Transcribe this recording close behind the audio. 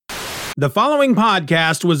The following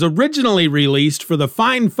podcast was originally released for the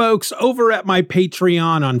fine folks over at my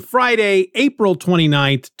Patreon on Friday, April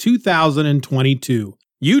 29th, 2022.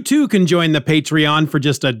 You too can join the Patreon for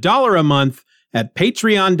just $1 a month at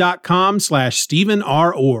patreon.com/Stephen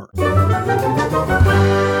R. Orr.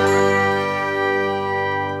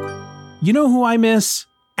 You know who I miss?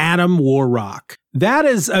 Adam Warrock. That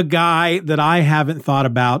is a guy that I haven't thought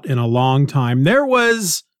about in a long time. There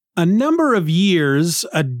was a number of years,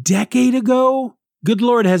 a decade ago. Good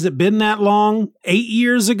Lord, has it been that long? 8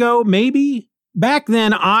 years ago, maybe? Back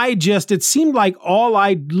then, it seemed like all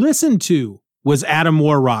I listened to was Adam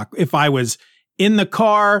Warrock. If I was in the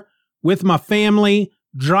car with my family,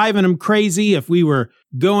 driving them crazy, if we were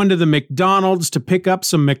going to the McDonald's to pick up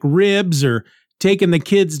some McRibs, or taking the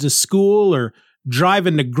kids to school, or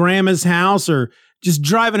driving to grandma's house, or just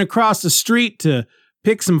driving across the street to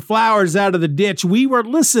pick some flowers out of the ditch, we were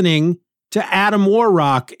listening to Adam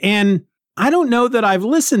Warrock. And I don't know that I've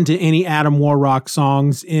listened to any Adam Warrock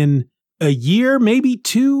songs in a year, maybe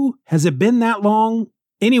 2. Has it been that long?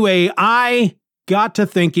 Anyway, I got to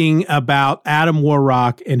thinking about Adam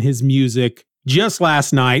Warrock and his music just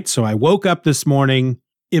last night. So I woke up this morning,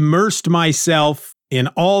 immersed myself in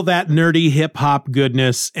all that nerdy hip hop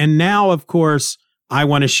goodness. And now, of course, I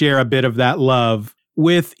want to share a bit of that love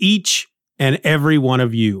with each and every one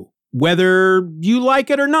of you, whether you like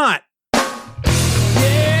it or not.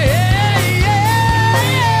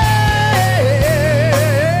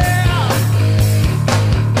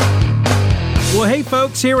 Well, hey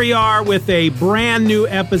folks, here we are with a brand new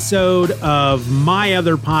episode of my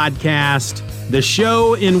other podcast, the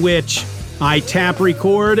show in which I tap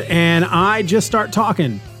record and I just start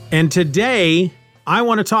talking. And today, I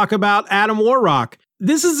want to talk about Adam Warrock.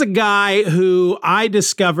 This is a guy who I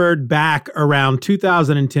discovered back around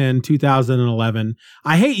 2010, 2011.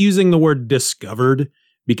 I hate using the word discovered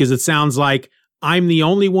because it sounds like I'm the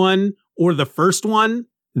only one or the first one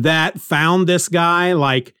that found this guy.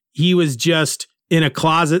 Like he was just in a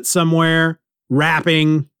closet somewhere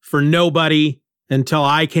rapping for nobody until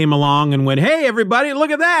I came along and went, "Hey, everybody, look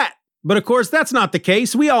at that." But of course, that's not the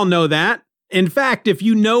case. We all know that. In fact, if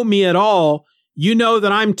you know me at all, you know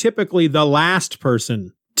that I'm typically the last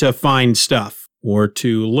person to find stuff or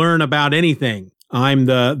to learn about anything. I'm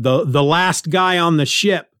the last guy on the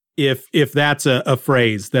ship, if that's a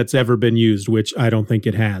phrase that's ever been used, which I don't think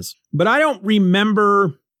it has. But I don't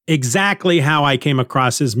remember exactly how I came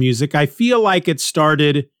across his music. I feel like it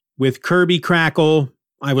started with Kirby Crackle.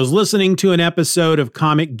 I was listening to an episode of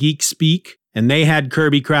Comic Geek Speak, and they had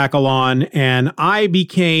Kirby Crackle on, and I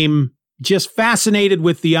became just fascinated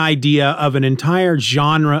with the idea of an entire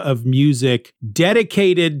genre of music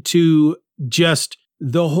dedicated to just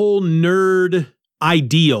the whole nerd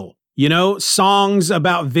ideal. You know, songs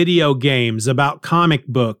about video games, about comic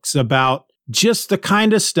books, about just the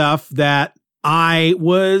kind of stuff that I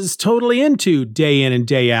was totally into day in and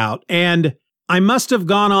day out. And I must have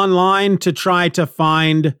gone online to try to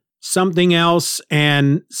find something else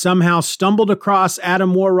and somehow stumbled across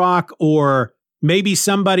Adam Warrock, or maybe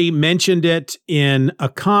somebody mentioned it in a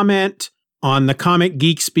comment on the Comic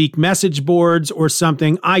Geek Speak message boards or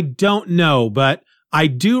something. I don't know, but I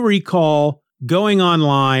do recall going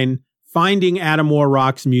online, finding Adam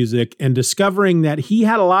Warrock's music, and discovering that he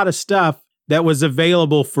had a lot of stuff that was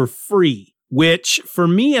available for free, which for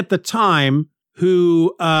me at the time,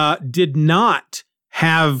 who did not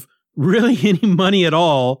have really any money at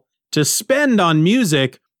all to spend on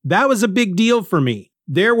music, that was a big deal for me.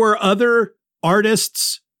 There were other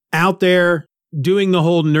artists out there doing the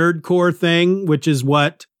whole nerdcore thing, which is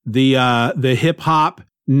what the hip hop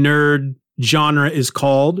nerd genre is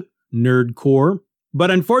called, nerdcore.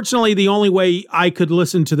 But unfortunately, the only way I could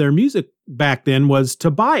listen to their music back then was to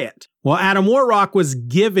buy it. Well, Adam Warrock was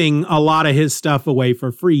giving a lot of his stuff away for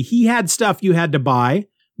free. He had stuff you had to buy,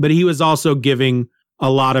 but he was also giving a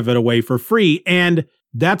lot of it away for free. And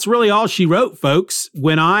that's really all she wrote, folks.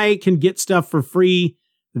 When I can get stuff for free,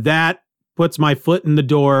 that puts my foot in the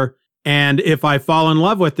door. And if I fall in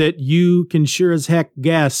love with it, you can sure as heck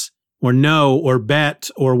guess or know or bet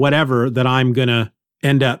or whatever that I'm going to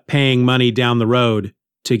end up paying money down the road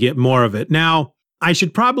to get more of it. Now, I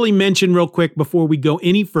should probably mention real quick before we go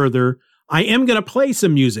any further, I am going to play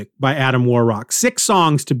some music by Adam Warrock. 6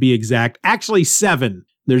 songs to be exact. Actually, 7.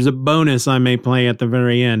 There's a bonus I may play at the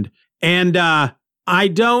very end. And I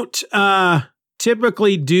don't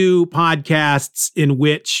typically do podcasts in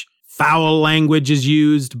which foul language is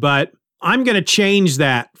used, but I'm going to change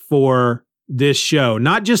that for this show.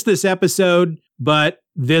 Not just this episode, but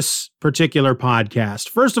this particular podcast.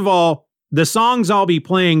 First of all, the songs I'll be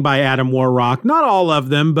playing by Adam Warrock, not all of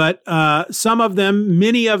them, but some of them,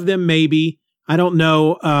 many of them maybe. I don't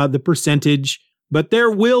know the percentage, but there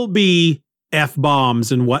will be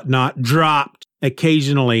F-bombs and whatnot dropped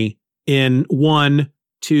occasionally in 1,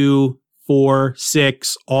 2, 4,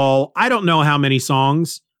 6, all. I don't know how many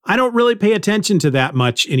songs. I don't really pay attention to that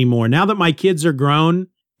much anymore. Now that my kids are grown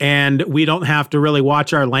and we don't have to really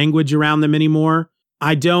watch our language around them anymore,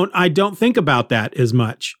 I don't think about that as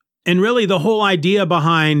much. And really, the whole idea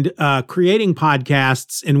behind creating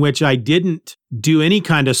podcasts in which I didn't do any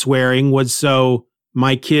kind of swearing was so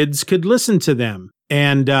my kids could listen to them.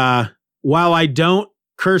 And while I don't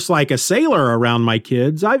curse like a sailor around my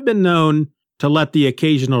kids, I've been known to let the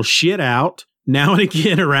occasional shit out now and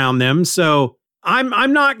again around them. So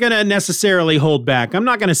I'm not going to necessarily hold back. I'm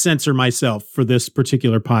not going to censor myself for this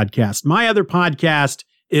particular podcast. My other podcast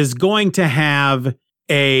is going to have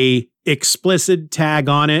a explicit tag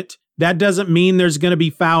on it. That doesn't mean there's going to be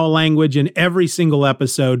foul language in every single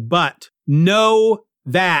episode, but know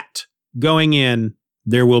that going in,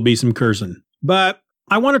 there will be some cursing. But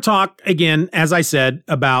I want to talk again, as I said,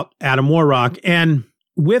 about Adam Warrock. And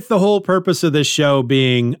with the whole purpose of this show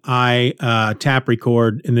being I tap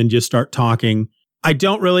record and then just start talking, I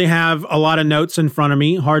don't really have a lot of notes in front of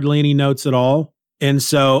me, hardly any notes at all. And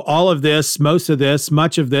so all of this, most of this,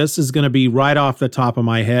 much of this is going to be right off the top of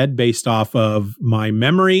my head based off of my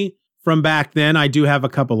memory from back then. I do have a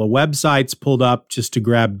couple of websites pulled up just to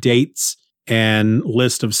grab dates and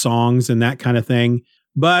list of songs and that kind of thing.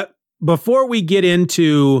 But before we get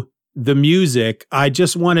into the music, I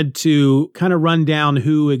just wanted to kind of run down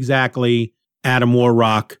who exactly Adam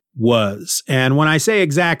Warrock was. And when I say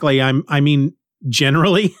exactly, I mean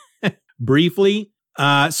generally, briefly.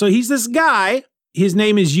 So he's this guy. His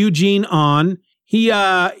name is Eugene Ahn. He's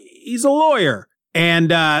a lawyer.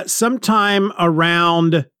 And sometime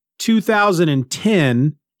around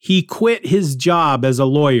 2010, he quit his job as a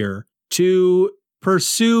lawyer to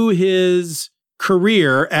pursue his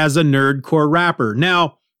career as a nerdcore rapper.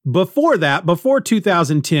 Now, before that, before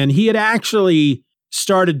 2010, he had actually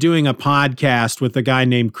started doing a podcast with a guy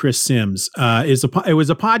named Chris Sims. It was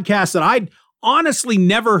a podcast that I'd honestly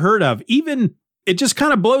never heard of. Even, it just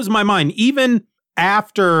kind of blows my mind. Even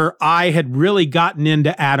after I had really gotten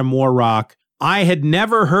into Adam Warrock, I had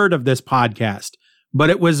never heard of this podcast, but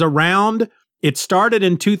it was around, it started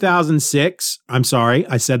in 2006. I'm sorry,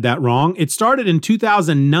 I said that wrong. It started in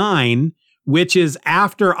 2009, which is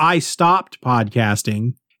after I stopped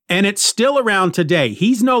podcasting, and it's still around today.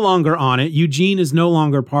 He's no longer on it. Eugene is no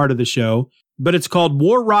longer part of the show, but it's called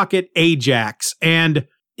Warrock Ajax, and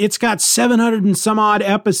it's got 700 and some odd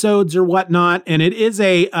episodes or whatnot, and it is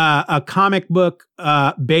a comic book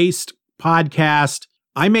based podcast.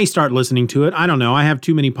 I may start listening to it. I don't know. I have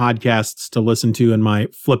too many podcasts to listen to in my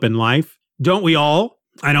flippin' life. Don't we all?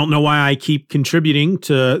 I don't know why I keep contributing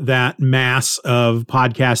to that mass of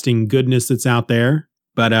podcasting goodness that's out there,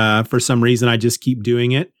 but for some reason I just keep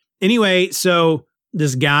doing it. Anyway, so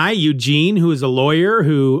this guy, Eugene, who is a lawyer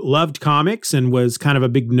who loved comics and was kind of a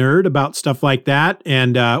big nerd about stuff like that,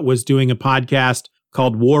 and was doing a podcast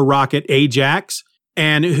called Warrock Ajax,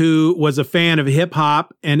 and who was a fan of hip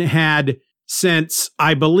hop and had since,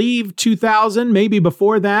 I believe, 2000, maybe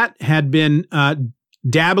before that, had been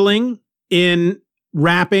dabbling in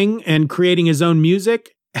rapping and creating his own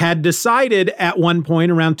music, had decided at one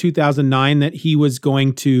point around 2009 that he was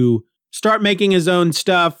going to start making his own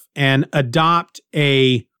stuff and adopt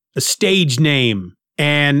a stage name.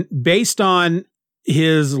 And based on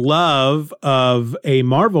his love of a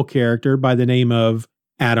Marvel character by the name of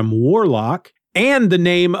Adam Warlock and the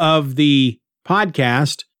name of the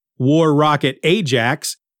podcast, Warrock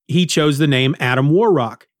Ajax, he chose the name Adam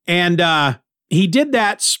Warrock. And he did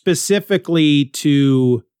that specifically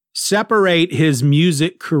to separate his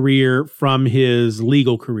music career from his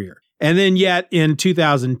legal career. And then yet in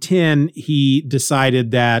 2010, he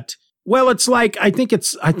decided that, well, it's like, I think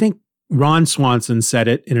Ron Swanson said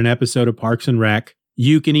it in an episode of Parks and Rec.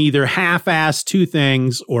 You can either half-ass two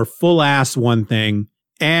things or full-ass one thing.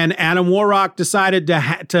 And Adam Warrock decided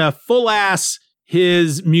to full-ass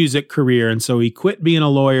his music career. And so he quit being a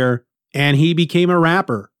lawyer and he became a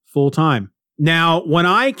rapper full-time. Now, when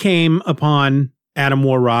I came upon Adam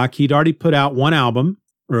Warrock, he'd already put out one album,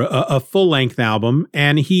 or a full-length album,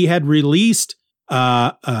 and he had released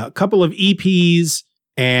a couple of EPs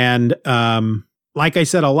and, like I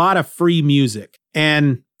said, a lot of free music.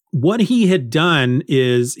 And what he had done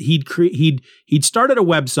is he'd started a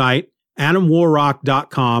website,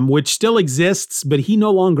 AdamWarrock.com, which still exists, but he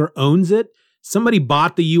no longer owns it. Somebody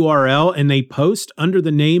bought the URL and they post under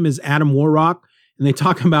the name as Adam Warrock, and they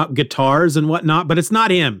talk about guitars and whatnot, but it's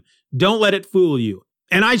not him. Don't let it fool you.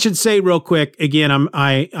 And I should say real quick, again,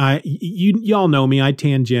 y'all know me, I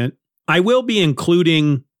tangent. I will be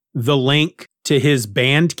including the link to his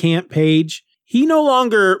Bandcamp page. He no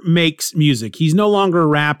longer makes music. He's no longer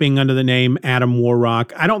rapping under the name Adam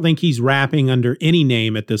Warrock. I don't think he's rapping under any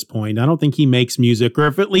name at this point. I don't think he makes music, or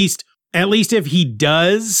if at least if he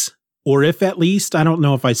does, or if at least, I don't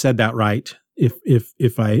know if I said that right.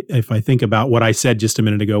 If I think about what I said just a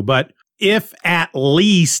minute ago, but if at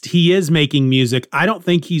least he is making music, I don't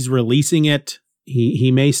think he's releasing it.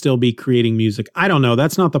 He may still be creating music. I don't know.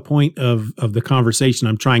 That's not the point of the conversation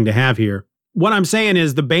I'm trying to have here. What I'm saying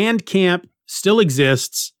is the Bandcamp still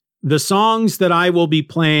exists. The songs that I will be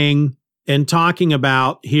playing and talking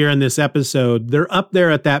about here in this episode, they're up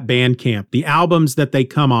there at that Bandcamp. The albums that they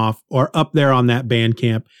come off are up there on that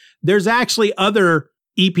Bandcamp. There's actually other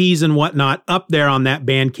EPs and whatnot up there on that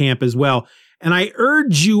Bandcamp as well. And I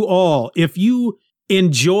urge you all, if you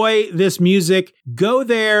enjoy this music, go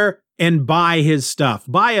there and buy his stuff.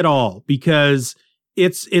 Buy it all, because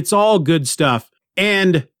it's all good stuff.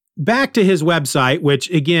 And back to his website,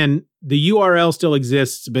 which again, the URL still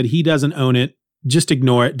exists, but he doesn't own it. Just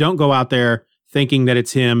ignore it. Don't go out there thinking that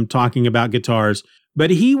it's him talking about guitars. But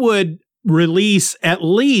he would release at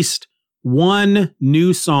least one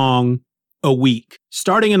new song a week,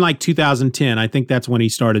 starting in like 2010. I think that's when he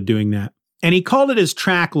started doing that. And he called it his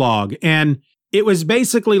track log. And it was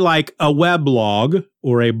basically like a weblog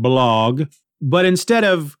or a blog, but instead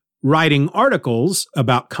of writing articles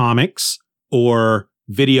about comics or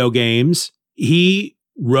video games, he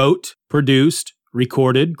wrote, produced,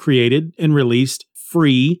 recorded, created, and released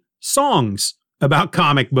free songs about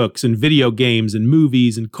comic books and video games and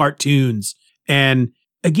movies and cartoons. And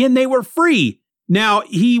again, they were free. Now,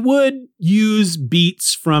 he would use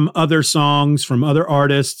beats from other songs, from other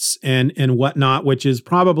artists and whatnot, which is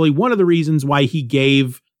probably one of the reasons why he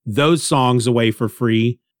gave those songs away for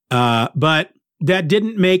free. But that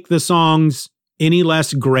didn't make the songs any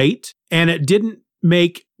less great, and it didn't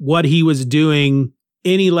make what he was doing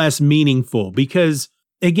any less meaningful, because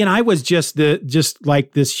again, I was just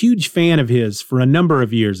like this huge fan of his for a number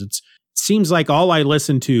of years. It seems like all I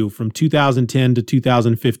listened to from 2010 to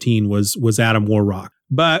 2015 was Adam Warrock.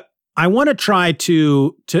 But I want to try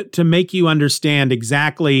to make you understand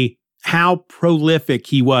exactly how prolific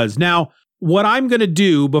he was. Now, what I'm going to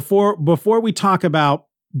do before we talk about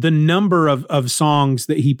the number of songs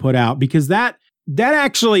that he put out, because that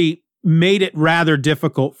actually made it rather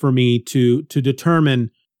difficult for me to determine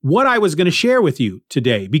what I was going to share with you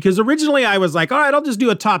today. Because originally I was like, all right, I'll just do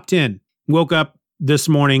a top 10. Woke up this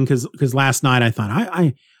morning because last night I thought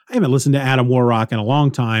I haven't listened to Adam Warrock in a long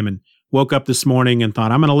time, and woke up this morning and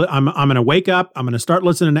thought I'm gonna wake up, I'm gonna start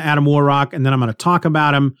listening to Adam Warrock, and then I'm gonna talk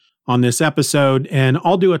about him on this episode, and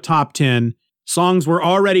I'll do a top 10. Songs were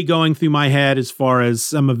already going through my head as far as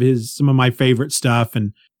some of my favorite stuff,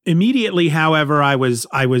 and immediately, however, I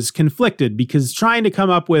was conflicted, because trying to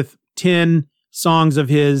come up with 10 songs of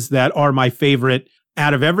his that are my favorite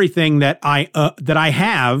out of everything that I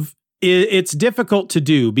have, it's difficult to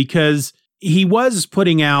do, because he was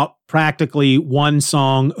putting out practically one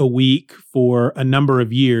song a week for a number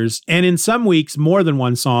of years, and in some weeks more than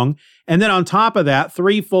one song. And then on top of that,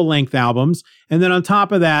 3 full-length albums. And then on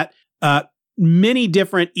top of that, many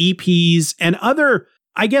different EPs and other,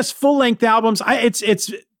 I guess, full-length albums.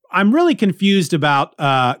 I'm really confused about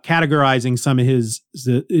categorizing some of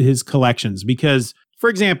his collections, because, for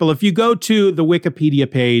example, if you go to the Wikipedia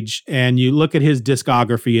page and you look at his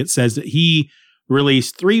discography, it says that he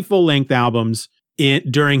released 3 full-length albums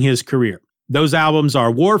during his career. Those albums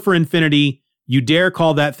are War for Infinity, You Dare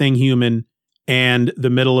Call That Thing Human, and The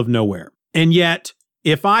Middle of Nowhere. And yet,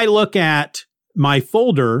 if I look at my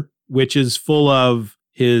folder, which is full of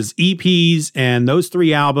his EPs and those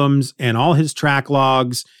 3 albums and all his track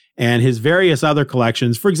logs and his various other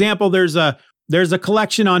collections, for example, there's a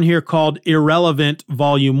collection on here called Irrelevant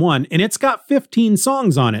Volume 1, and it's got 15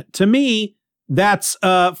 songs on it. To me, that's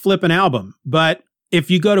a flippin' album. But if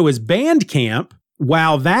you go to his Bandcamp,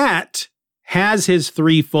 while that has his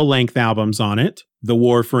 3 full-length albums on it, The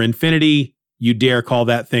War for Infinity, You Dare Call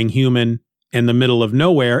That Thing Human, and The Middle of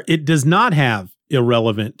Nowhere, it does not have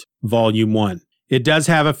Irrelevant Volume 1. It does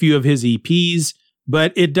have a few of his EPs,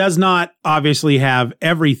 but it does not obviously have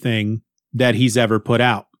everything that he's ever put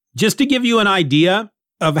out. Just to give you an idea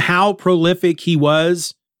of how prolific he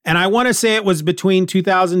was, and I want to say it was between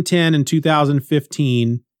 2010 and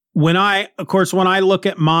 2015, when I look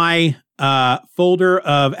at my folder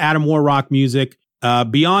of Adam Warrock music,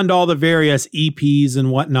 beyond all the various EPs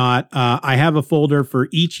and whatnot, I have a folder for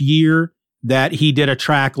each year that he did a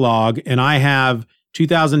track log, and I have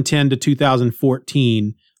 2010 to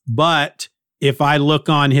 2014 But if I look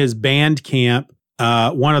on his Bandcamp,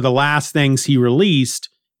 one of the last things he released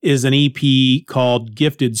is an EP called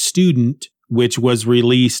Gifted Student, which was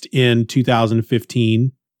released in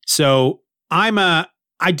 2015. So I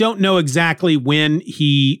don't know exactly when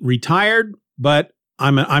he retired, but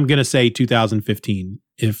I'm going to say 2015.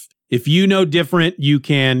 If you know different, you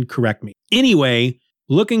can correct me. Anyway,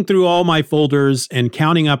 looking through all my folders and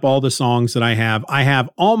counting up all the songs that I have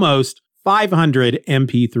almost 500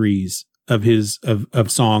 MP3s of his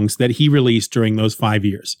of songs that he released during those 5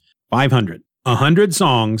 years. 500. 100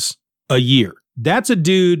 songs a year. That's a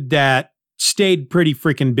dude that stayed pretty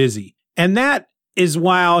freaking busy. And that is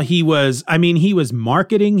while he was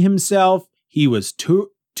marketing himself. He was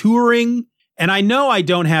touring. And I know I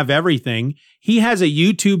don't have everything. He has a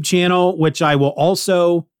YouTube channel, which I will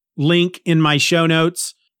also link in my show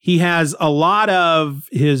notes. He has a lot of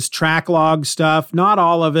his track log stuff, not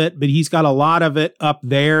all of it, but he's got a lot of it up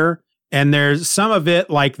there. And there's some of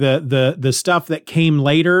it, like the stuff that came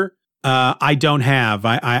later, I don't have.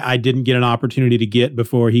 I didn't get an opportunity to get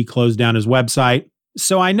before he closed down his website.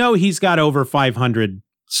 So I know he's got over 500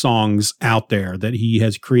 songs out there, that he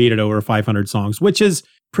has created over 500 songs, which is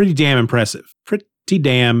pretty damn impressive.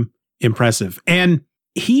 And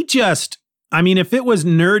he just, if it was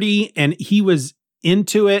nerdy and he was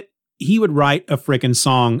into it, he would write a freaking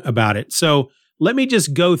song about it. So let me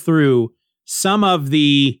just go through some of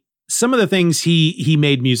the things he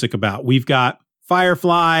made music about. We've got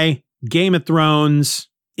Firefly, Game of Thrones,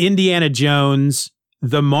 Indiana Jones,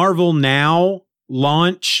 the Marvel Now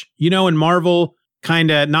launch. And Marvel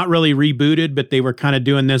kind of not really rebooted, but they were kind of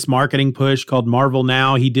doing this marketing push called Marvel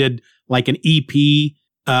Now. He did like an EP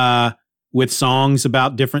with songs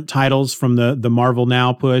about different titles from the Marvel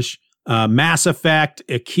Now push. Mass Effect,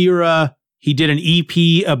 Akira. He did an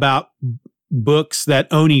EP about books that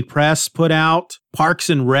Oni Press put out. Parks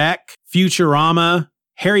and Rec, Futurama,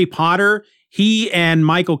 Harry Potter. He and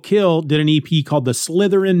Michael Kill did an EP called the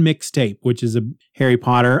Slytherin Mixtape, which is a Harry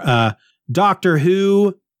Potter. Doctor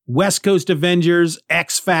Who, West Coast Avengers,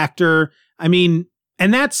 X Factor. And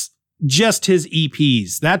that's just his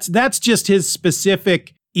EPs. That's just his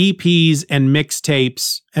specific EPs and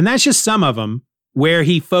mixtapes. And that's just some of them where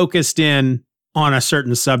he focused in on a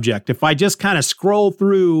certain subject. If I just kind of scroll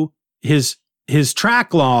through his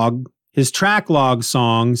track log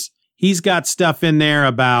songs, he's got stuff in there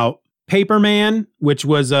about Paperman, which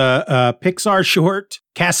was a Pixar short,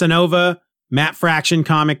 Casanova, Matt Fraction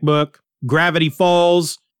comic book, Gravity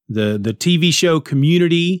Falls, the TV show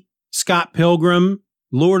Community, Scott Pilgrim,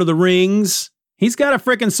 Lord of the Rings. He's got a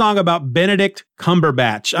freaking song about Benedict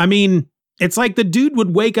Cumberbatch. It's like the dude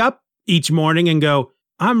would wake up each morning and go,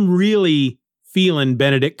 I'm really feeling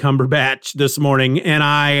Benedict Cumberbatch this morning, and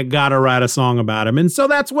I gotta write a song about him. And so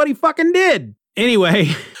that's what he fucking did. Anyway,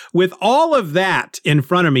 with all of that in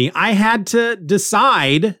front of me, I had to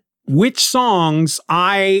decide which songs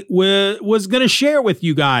I was going to share with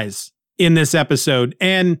you guys in this episode.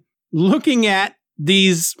 And looking at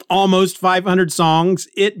these almost 500 songs,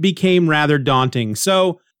 it became rather daunting.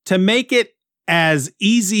 So to make it as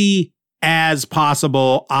easy as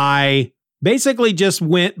possible, I basically just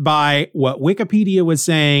went by what Wikipedia was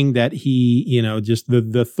saying, that he, just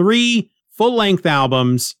the 3 full-length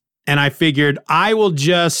albums. And I figured I will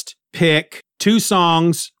just pick 2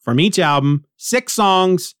 songs from each album, 6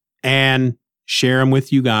 songs, and share them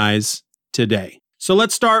with you guys today. So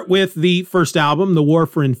let's start with the first album, The War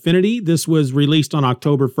for Infinity. This was released on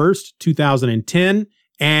October 1st, 2010,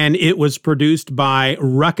 and it was produced by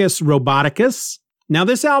Ruckus Roboticus. Now,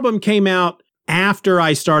 this album came out after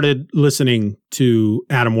I started listening to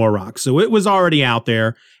Adam Warrock, so it was already out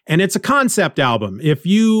there, and it's a concept album. If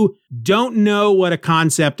you don't know what a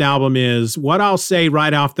concept album is, what I'll say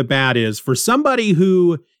right off the bat is, for somebody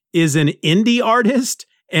who is an indie artist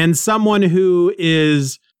and someone who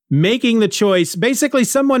is making the choice, basically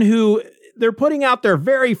someone who they're putting out their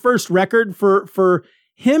very first record, for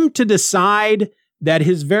him to decide that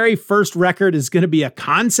his very first record is going to be a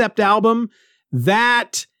concept album,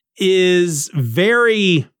 that is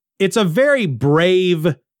it's a very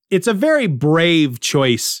brave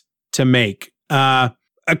choice to make. A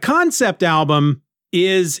concept album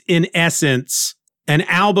is, in essence, an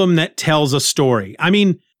album that tells a story.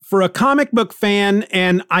 For a comic book fan,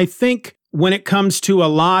 and I think when it comes to a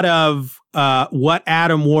lot of what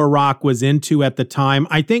Adam Warrock was into at the time,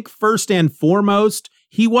 I think first and foremost,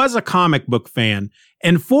 he was a comic book fan.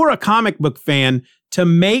 And for a comic book fan to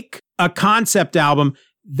make a concept album,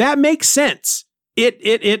 that makes sense.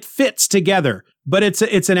 It fits together. But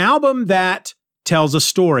it's an album that tells a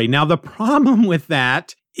story. Now, the problem with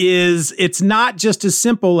that is it's not just as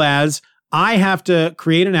simple as, I have to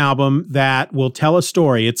create an album that will tell a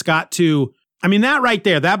story. It's got to, that right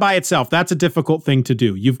there, that by itself, that's a difficult thing to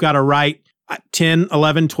do. You've got to write 10,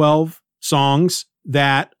 11, 12 songs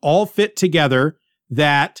that all fit together,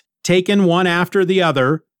 that taken one after the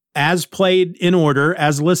other, as played in order,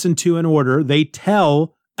 as listened to in order, they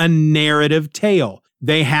tell a narrative tale.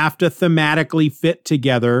 They have to thematically fit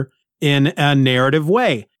together in a narrative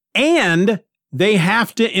way. And they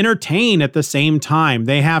have to entertain at the same time.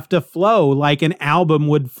 They have to flow like an album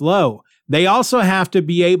would flow. They also have to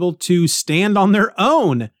be able to stand on their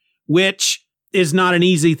own, which is not an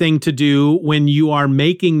easy thing to do when you are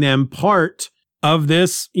making them part of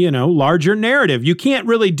this, larger narrative. You can't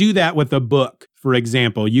really do that with a book, for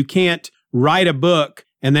example. You can't write a book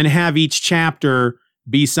and then have each chapter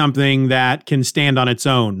be something that can stand on its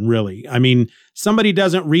own, really. Somebody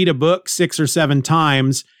doesn't read a book 6 or 7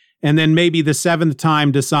 times and then maybe the 7th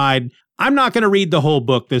time decide, I'm not going to read the whole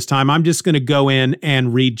book this time. I'm just going to go in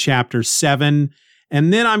and read chapter 7,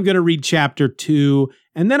 and then I'm going to read chapter 2,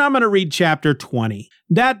 and then I'm going to read chapter 20.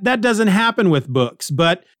 That doesn't happen with books,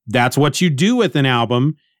 but that's what you do with an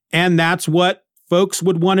album, and that's what folks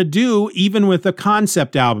would want to do even with a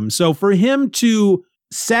concept album. So for him to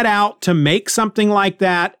set out to make something like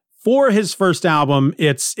that for his first album,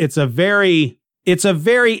 it's a very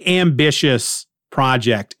ambitious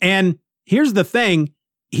project. And here's the thing,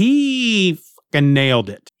 he fucking nailed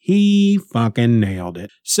it.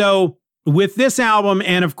 So with this album,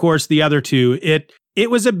 and of course the other two, it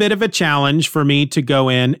was a bit of a challenge for me to go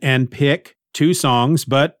in and pick 2 songs,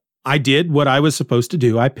 but I did what I was supposed to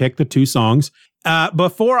do. I picked the 2 songs.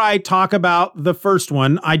 Before I talk about the first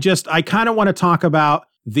one, I kind of want to talk about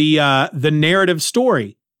the narrative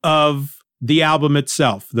story of the album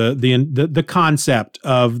itself, the concept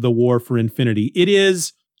of the War for Infinity. It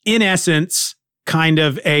is, in essence, kind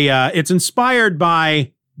of it's inspired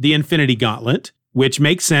by the Infinity Gauntlet, which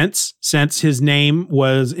makes sense since his name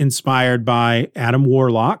was inspired by Adam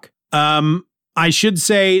Warrock. I should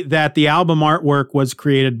say that the album artwork was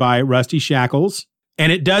created by Rusty Shackles,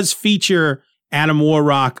 and it does feature Adam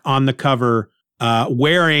Warrock on the cover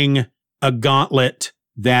wearing a gauntlet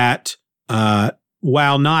that,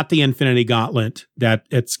 while not the Infinity Gauntlet, that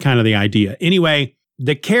it's kind of the idea. Anyway,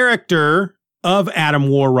 the character of Adam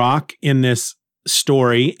Warrock in this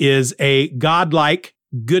story is a godlike,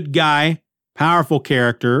 good guy, powerful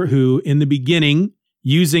character who, in the beginning,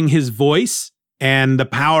 using his voice and the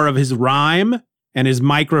power of his rhyme and his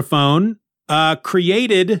microphone,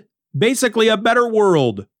 created basically a better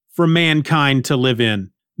world for mankind to live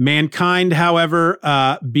in. Mankind, however,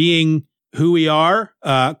 being who we are,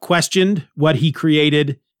 questioned what he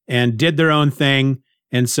created and did their own thing.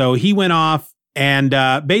 And so he went off and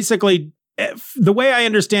basically, the way I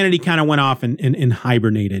understand it, he kind of went off and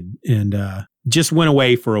hibernated and just went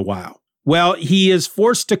away for a while. Well, he is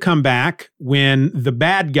forced to come back when the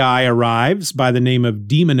bad guy arrives by the name of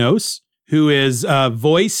Demonos, who is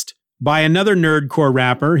voiced by another nerdcore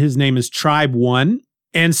rapper. His name is Tribe One.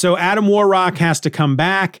 And so Adam Warrock has to come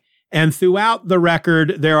back. And throughout the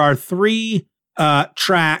record, there are 3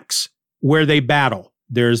 tracks where they battle.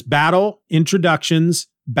 There's battle introductions,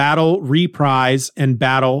 battle reprise, and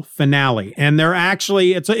battle finale. And they're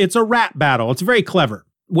actually, it's a rap battle. It's very clever.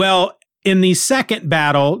 Well, in the second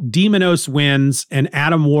battle, Demonos wins and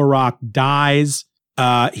Adam Warrock dies.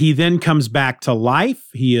 He then comes back to life.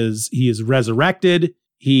 He is resurrected.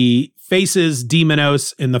 He faces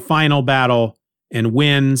Demonos in the final battle and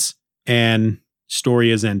wins, and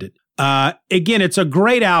story is ended. Again, it's a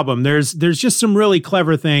great album. There's just some really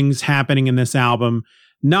clever things happening in this album,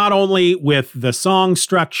 not only with the song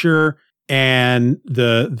structure and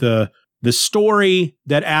the story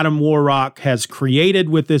that Adam Warrock has created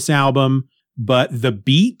with this album, but the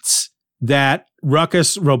beats that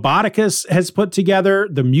Ruckus Roboticus has put together,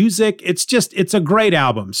 the music, it's a great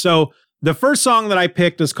album. So the first song that I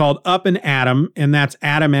picked is called Up and Adam, and that's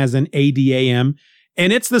Adam as in ADAM.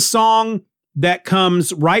 And it's the song that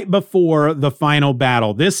comes right before the final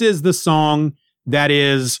battle. This is the song that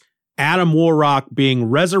is Adam Warrock being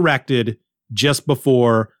resurrected just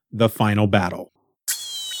before the final battle.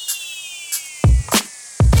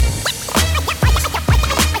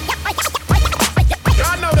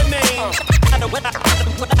 I know the name.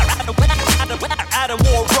 Adam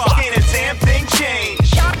Warrock. Ain't a damn thing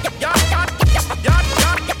changed.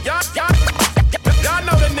 Y'all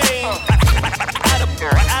know the name.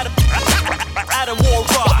 Adam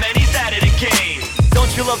Warrock, man, he's out of the game.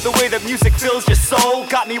 Don't you love the way that music fills your soul?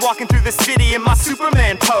 Got me walking through the city in my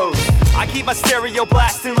Superman pose. I keep my stereo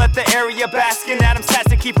blasting, let the area bask in Adam's hats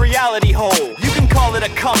to keep reality whole. You can call it a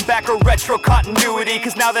comeback or retro continuity,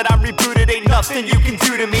 cause now that I'm rebooted, ain't nothing you can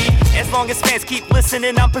do to me. As long as fans keep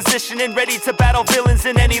listening, I'm positioning, ready to battle villains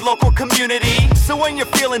in any local community. So when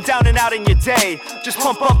you're feeling down and out in your day, just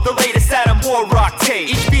pump up the latest Warrock tape.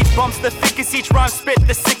 Each beat bumps the thickest, each rhyme spit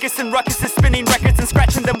the sickest, and Ruckus is spinning records and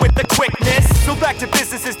scratching them with the quickness. So back to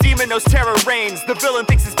business as Demon knows terror reigns. The villain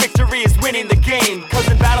thinks his victory is winning the game, cause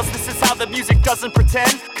in battles this is how the music doesn't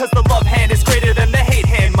pretend, cause the love hand is greater than the hate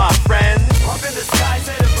hand, my friend. Up in the skies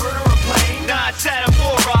at a bird or a plane, not at a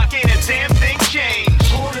Warrock, ain't a damn thing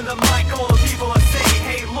changed. Holding the mic, all the people are saying,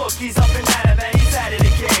 hey look, he's up and at him and he's at it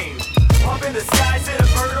again. Up in the skies at a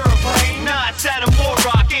bird or a plane, not at a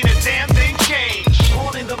Warrock, ain't a damn thing changed.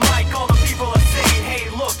 Holding the mic, all the people are saying, hey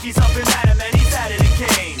look, he's up and at him and he's at it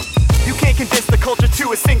again. You can't condense the culture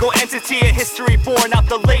to a single entity, a history born out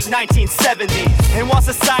the late 1970s. And while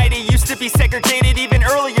society used to be segregated, even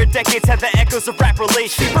earlier decades had the echoes of rap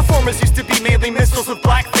relations. Performers used to be mainly minstrels with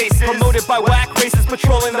black faces, promoted by whack races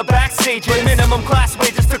patrolling the backstages. But minimum class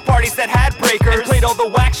wages took parties that had breakers, and played all the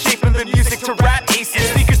wax shaping the music to rap aces. And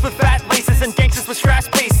speakers with fat laces and gangsters with straps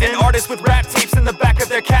pacing, and artists with rap tapes in the back of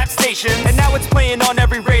their cap stations. And now it's playing on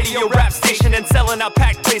every radio rap station and selling out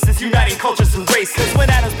packed places, uniting cultures and races. Cause when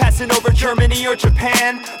Adam's passing over Germany or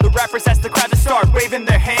Japan, the rappers ask the crowd to start waving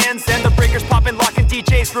their hands, and the breakers popping, locking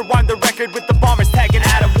DJs rewind the record with the bombers tagging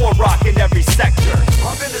Warrock in every sector.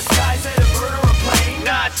 Up in the skies at a bird or a plane,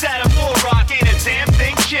 not Warrock, ain't a damn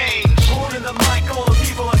thing changed. Holding the mic, all the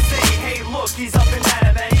people are saying, hey look, he's up and at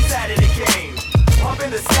him and he's at it again. Up in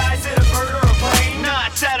the skies at a bird or a plane,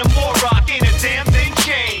 not Warrock, ain't a damn thing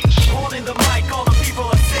changed. Holding the mic, all the people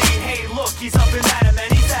are saying, hey look, he's up and at him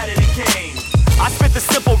and he's at it again. I spit the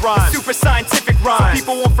simple rhymes, super scientific rhymes, so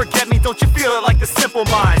people won't forget me, don't you feel it like the Simple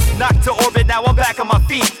Minds? Knocked to orbit, now I'm back on my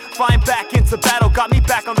feet, flying back into battle, got me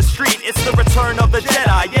back on the street. It's the return of the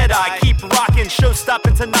Jedi, yet I keep rocking, show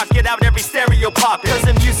stopping to knock it out, every stereo popping. Cause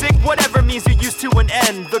in music, whatever means you're used to an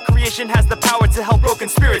end, the creation has the power to help broken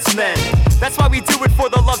spirits mend. That's why we do it for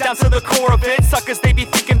the love down to the core of it. Suckers, they be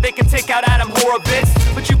thinking they can take out Adam Horovitz,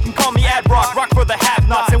 but you can call me Rock, rock for the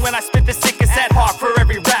have-nots. And when I spit the sickest ad hoc for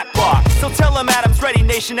every rap block. So tell them Adam's ready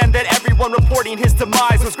nation, and that everyone reporting his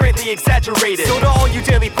demise was greatly exaggerated. So to all you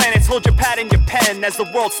daily planets, hold your pad and your pen, as the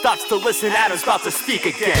world stops to listen, Adam's about to speak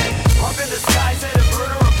again. Up in the skies at a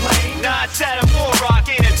bird or a plane, not Warrock,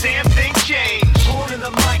 ain't a damn thing changed. Holding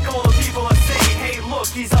the mic, all the people are saying, hey look,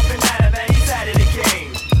 he's up and at him and he's at it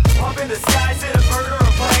again. Up in the skies at a bird or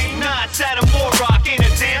a plane, not Warrock, ain't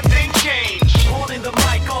a damn thing changed. Holding the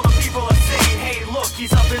mic, all the people are saying, hey look,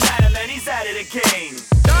 he's up and at him and he's at it again.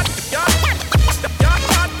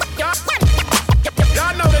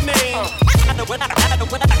 Y'all know the name.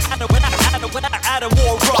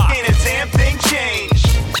 Warrock, ain't a damn thing changed.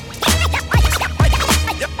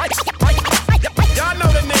 Y'all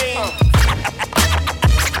know the name.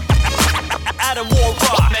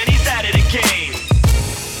 Warrock, man, he's at it again.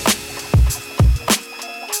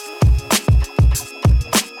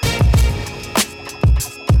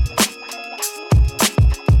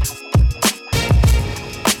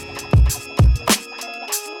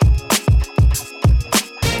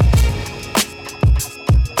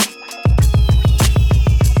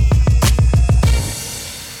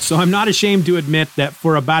 So I'm not ashamed to admit that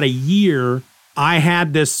for about a year, I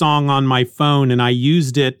had this song on my phone and I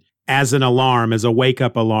used it as an alarm, as a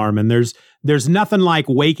wake-up alarm. And there's nothing like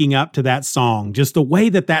waking up to that song. Just the way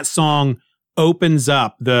that song opens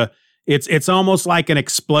up, it's almost like an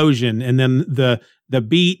explosion, and then the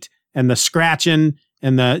beat and the scratching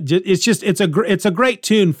and it's a great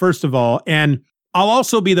tune, first of all. And I'll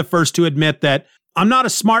also be the first to admit that I'm not a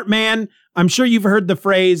smart man. I'm sure you've heard the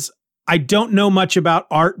phrase, I don't know much about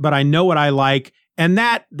art, but I know what I like. And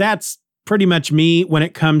that's pretty much me when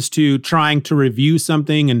it comes to trying to review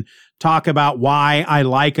something and talk about why I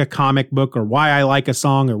like a comic book or why I like a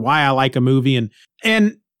song or why I like a movie.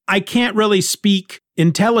 And I can't really speak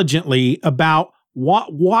intelligently about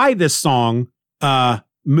why this song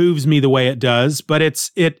moves me the way it does, but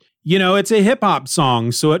it's a hip hop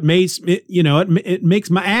song. So it makes it makes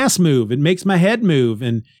my ass move. It makes my head move.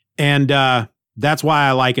 And that's why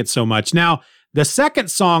I like it so much. Now, the second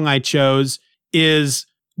song I chose is,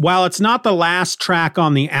 while it's not the last track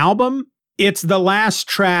on the album, it's the last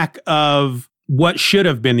track of what should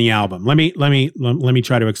have been the album. Let me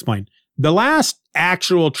try to explain. The last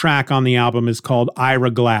actual track on the album is called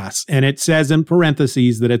Ira Glass, and it says in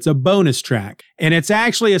parentheses that it's a bonus track. And it's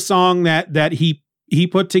actually a song that he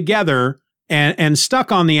put together and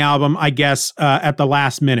stuck on the album, I guess, at the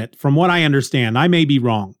last minute, from what I understand. I may be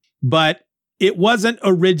wrong, but it wasn't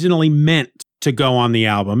originally meant to go on the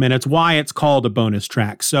album, and it's why it's called a bonus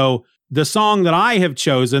track. So the song that I have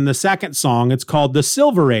chosen, the second song, it's called The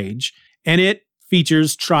Silver Age, and it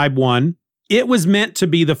features Tribe One. It was meant to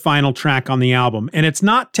be the final track on the album, and it's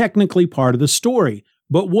not technically part of the story.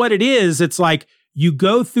 But what it is, it's like you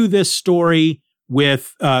go through this story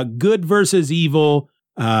with good versus evil,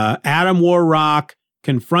 Adam Warrock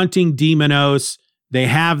confronting Demonos. They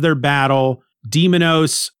have their battle.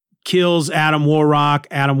 Demonos kills Adam Warrock.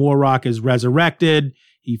 Adam Warrock is resurrected.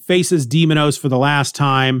 He faces Demonos for the last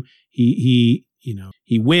time. He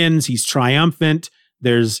wins. He's triumphant.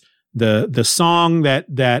 There's the song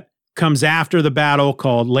that comes after the battle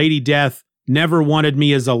called Lady Death Never Wanted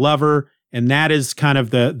Me as a Lover. And that is kind of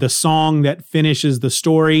the song that finishes the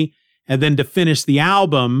story. And then to finish the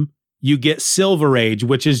album, you get Silver Age,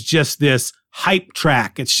 which is just this hype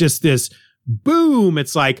track. It's just this boom.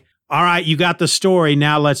 It's like, all right, you got the story.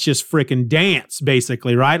 Now let's just freaking dance,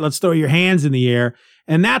 basically, right? Let's throw your hands in the air.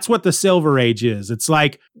 And that's what the Silver Age is. It's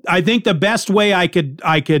like, I think the best thing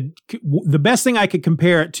I could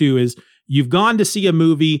compare it to is you've gone to see a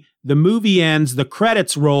movie, the movie ends, the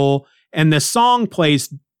credits roll, and the song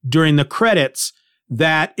plays during the credits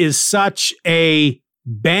that is such a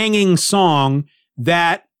banging song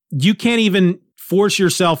that you can't even force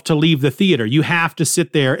yourself to leave the theater. You have to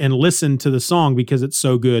sit there and listen to the song because it's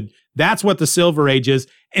so good. That's what the Silver Age is.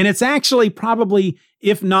 And it's actually probably,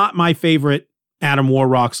 if not my favorite Adam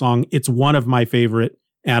Warrock song, it's one of my favorite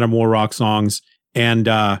Adam Warrock songs, and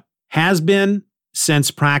has been since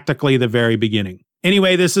practically the very beginning.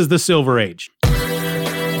 Anyway, this is the Silver Age.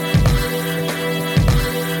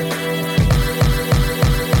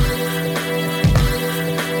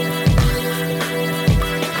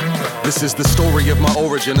 This is the story of my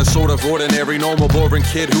origin, a sort of ordinary, normal, boring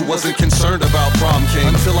kid who wasn't concerned about prom king.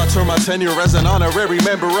 Until I turned my tenure as an honorary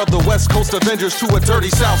member of the West Coast Avengers to a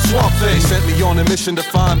dirty South swamp thing. They sent me on a mission to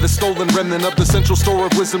find the stolen remnant of the central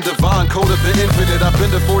store of wisdom divine, code of the infinite. I've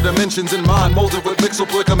been to 4 dimensions in mind, molded with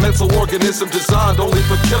Mixoplick, a mental organism designed only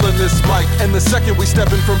for killing this mic. And the second we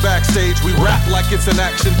step in from backstage, we rap like it's an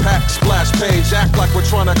action-packed splash page. Act like we're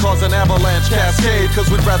trying to cause an avalanche cascade,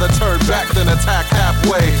 cause we'd rather turn back than attack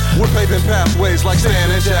halfway. We're paving pathways like Stan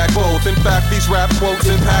and Jack both. In fact, these rap quotes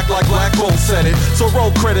impact like Black Bolt said it. So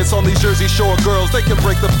roll credits on these Jersey Shore girls. They can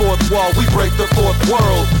break the fourth wall, we break the fourth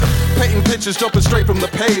world. Painting pictures jumping straight from the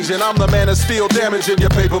page, and I'm the man of steel damaging your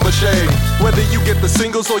paper mache. Whether you get the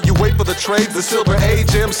singles or you wait for the trades, the Silver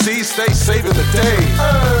Age MC stay saving the day.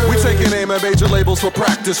 We taking aim at major labels for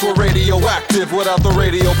practice. We're radioactive without the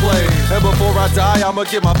radio play. And before I die, I'ma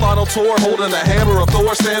get my final tour, holding the hammer of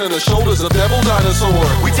Thor, standing the shoulders of Devil Dinosaur.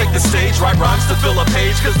 We take the stage, write rhymes to fill a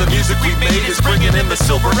page, cause the music we've made is bringing in the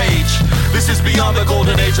Silver Age. This is beyond the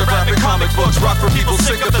golden age of graphic comic books. Rock for people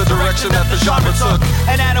sick of the direction that the genre took.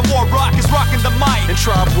 And Adam Warrock is rocking the mic, and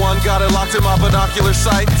Tribe One got it locked in my binocular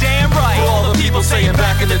sight. Damn right. For all the people saying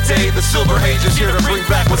back in the day, the Silver Age is here to bring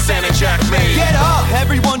back what Stan and Jack made. Get up,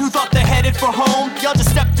 everyone who thought they headed for home. Y'all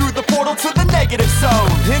just stepped through the portal to the negative zone.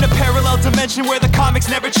 In a parallel dimension where the comics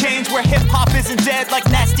never change, where hip-hop isn't dead like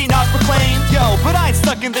Nasty Nas proclaimed. Yo, but I ain't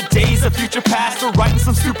stuck in the days of future past, or writing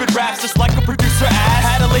some stupid raps just like a producer asked.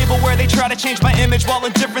 Had a label where they try to change my image while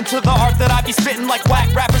indifferent to the art that I be spitting like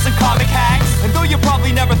whack rappers and comic hacks. And though you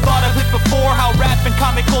probably never thought of it before, how rap and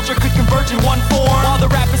comic culture could converge in one form, while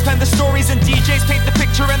the rappers pen the stories and DJs paint the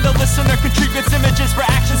picture and the listener contributes images for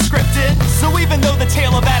action scripted. So even though the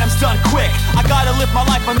tale of Adam's done quick, I gotta live my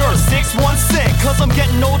life on Earth 616. Cause I'm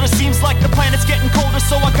getting older, seems like the planet's getting colder,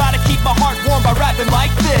 so I gotta keep my heart warm by rapping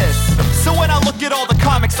like this. So when I look at all the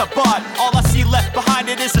comics I bought, all I see left behind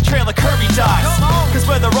it is a trail of Kirby dots. Cause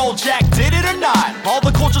whether old Jack did it or not, all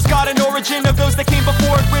the culture's got an origin of those that came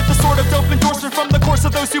before it, with a sort of dope endorsement from the course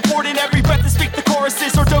of those who poured in every breath to speak the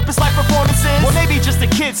choruses or dopest live performances. Or maybe just a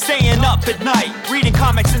kid staying up at night, reading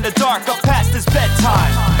comics in the dark up past his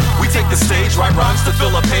bedtime. We take the stage, write rhymes to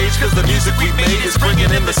fill a page, cause the music we made is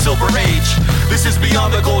bringing in the Silver Age. This is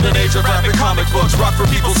beyond the golden age of graphic comic books. Rock for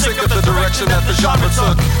people sick of the direction that the genre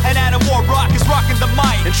took. And Adam Warrock is rocking the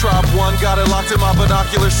mic, and Tribe One got it locked in my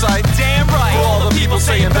binocular sight. Damn right. For all the people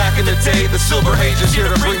saying back in the day, the Silver Age is here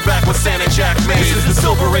to bring back what Stan and Jack made. This is the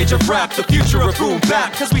Silver Age of rap, the future of boom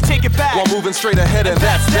bap, cause we take it back while moving straight ahead, and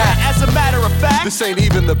that's that. As a matter of fact, this ain't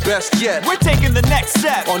even the best yet. We're taking the next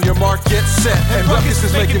step. On your mark, get set. And Ruckus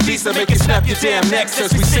is making beats that make it snap your damn necks,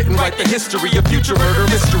 as we sit and write the history of future murder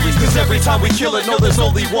mysteries. Cause every time we kill it, know there's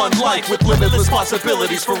only one life, with limitless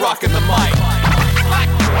possibilities for rocking the mic.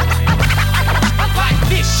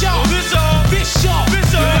 This show, this show,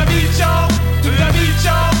 la vie show, la vie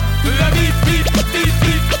show, la vie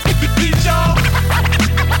show.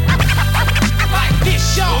 Like this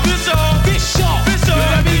show, la vie show,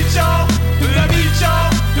 la vie show,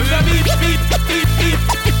 la vie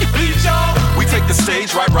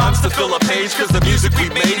stage, cause the music we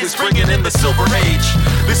made is bringing in the silver age.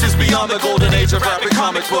 This is beyond the golden age of rapping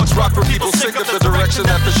comic books. Rock for people sick of the direction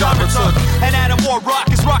that the genre took. And Adam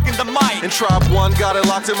Warrock is rocking the mic. And Tribe One got it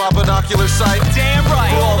locked in my binocular sight. Damn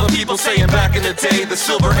right. For all the people saying back in the day, the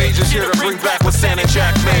silver age is here to bring back what Stan and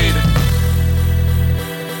Jack made.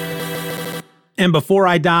 And before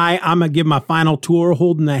I die, I'm going to give my final tour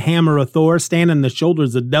holding the hammer of Thor, standing on the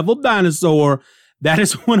shoulders of Devil Dinosaur. That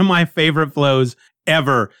is one of my favorite flows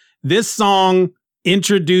ever. This song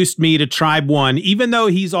introduced me to Tribe One. Even though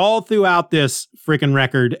he's all throughout this freaking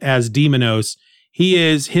record as Demonos, he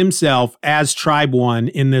is himself as Tribe One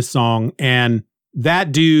in this song. And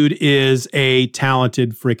that dude is a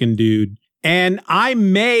talented freaking dude. And I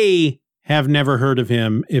may have never heard of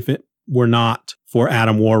him if it were not for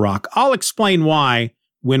Adam Warrock. I'll explain why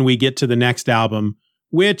when we get to the next album,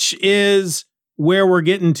 which is where we're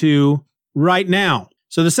getting to right now.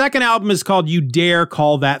 So the second album is called You Dare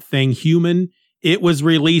Call That Thing Human. It was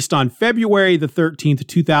released on February the 13th,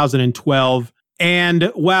 2012.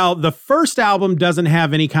 And while the first album doesn't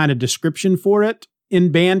have any kind of description for it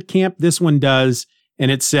in Bandcamp, this one does.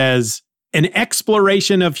 And it says, an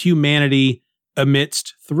exploration of humanity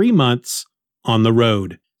amidst 3 months on the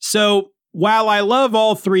road. So while I love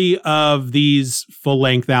all three of these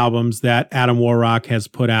full-length albums that Adam Warrock has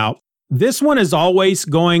put out, this one is always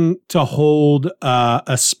going to hold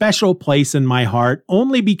a special place in my heart,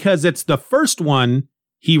 only because it's the first one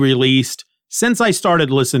he released since I started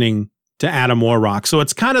listening to Adam Warrock. So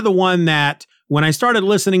it's kind of the one that when I started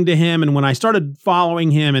listening to him and when I started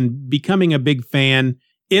following him and becoming a big fan,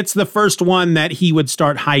 it's the first one that he would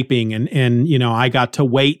start hyping and you know, I got to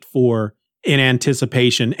wait for in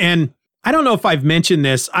anticipation. And I don't know if I've mentioned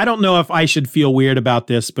this. I don't know if I should feel weird about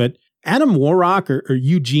this, but Adam Warrock or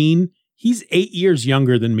Eugene, he's 8 years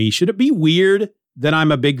younger than me. Should it be weird that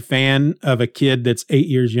I'm a big fan of a kid that's 8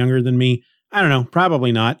 years younger than me? I don't know.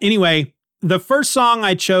 Probably not. Anyway, the first song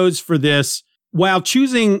I chose for this, while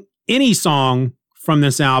choosing any song from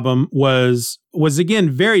this album was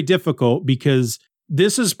again very difficult because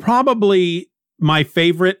this is probably my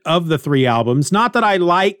favorite of the three albums. Not that I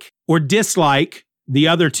like or dislike the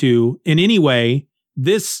other two in any way.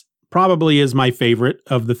 This probably is my favorite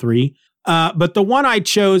of the three. But the one I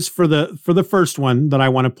chose for the first one that I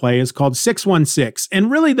want to play is called 616. And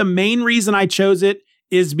really the main reason I chose it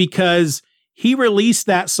is because he released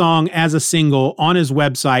that song as a single on his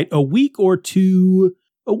website a week or two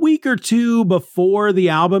before the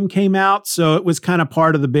album came out. So it was kind of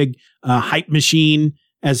part of the big hype machine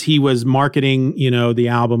as he was marketing, you know, the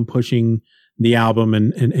album, pushing the album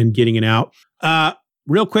and getting it out.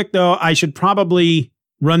 Real quick, though, I should probably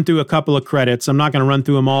run through a couple of credits. I'm not going to run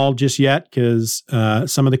through them all just yet because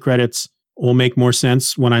some of the credits will make more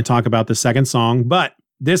sense when I talk about the second song. But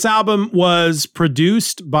this album was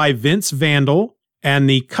produced by Vince Vandal, and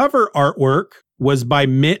the cover artwork was by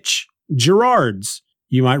Mitch Gerards.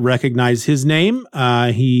 You might recognize his name.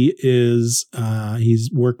 He's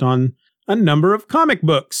worked on a number of comic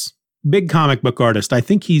books. Big comic book artist. I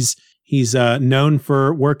think he's known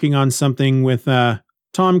for working on something with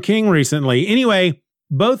Tom King recently. Anyway,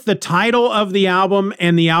 both the title of the album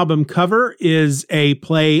and the album cover is a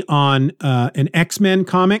play on an X-Men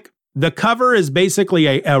comic. The cover is basically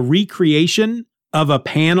a recreation of a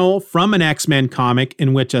panel from an X-Men comic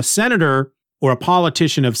in which a senator or a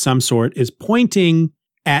politician of some sort is pointing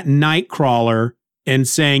at Nightcrawler and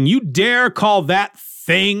saying, "You dare call that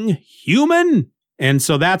thing human?" And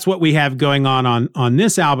so that's what we have going on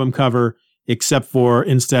this album cover, except for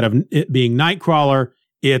instead of it being Nightcrawler,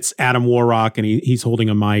 it's Adam Warrock, and he's holding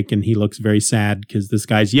a mic, and he looks very sad because this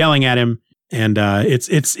guy's yelling at him. And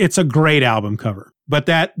it's a great album cover. But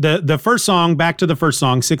the first song, back to the first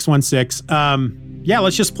song, 616. Yeah,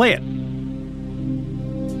 let's just play it.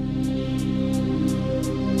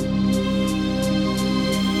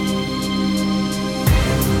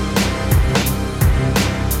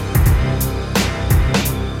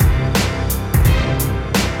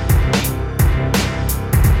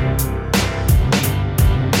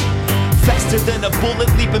 Than a bullet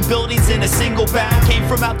leaping buildings in a single bound. Came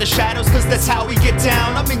from out the shadows cause that's how we get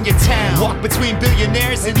down. I'm in your town. Walk between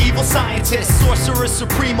billionaires and evil scientists. Sorcerer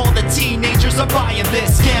supreme, all the teenagers are buying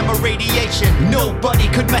this. Gamma radiation, nobody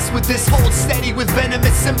could mess with this. Hold steady with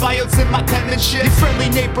venomous symbiotes in my penmanship. Your friendly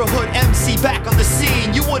neighborhood MC back on the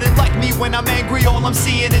scene. You wouldn't like me when I'm angry, all I'm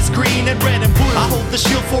seeing is green and red and blue. I hold the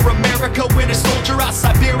shield for America, winter soldier out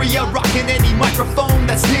Siberia. Rocking any microphone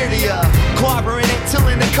that's near to ya. Clobbering it till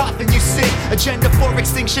in a coffin you sit. Agenda for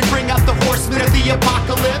extinction, bring out the horsemen of the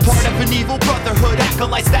apocalypse. Part of an evil brotherhood,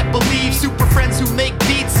 acolytes that believe. Super friends who make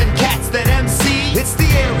beats and cats that MC. It's the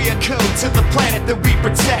area code to the planet that we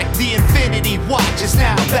protect. The infinity watch is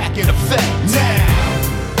now back in effect. Now,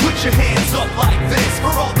 put your hands up like this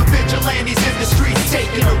for all the vigilantes in the streets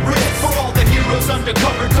taking a risk, for all the heroes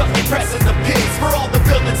undercover ducking, pressing the pigs, for all the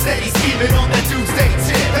villains that he's scheming on that doomsday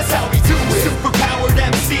tip. That's how we do it. Superpowered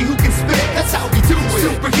MC who can spit. That's how we do it.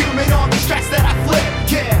 Superhuman on these tracks that I flip.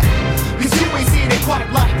 Yeah, cause you ain't seen it quite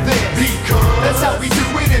like this. Because that's how we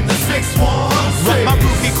do it in the 616. Like my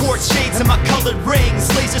ruby quartz shades and my colored rings,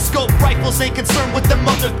 laser scope rifles ain't concerned with them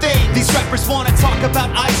other things. These rappers wanna talk about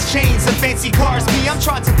ice chains and fancy cars. Me, I'm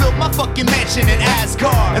trying to build my fucking mansion in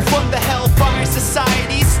Asgard. And from the Hellfire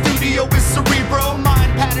Society studio is cerebral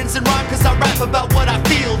mind patterns and rhyme, cause I rap about what I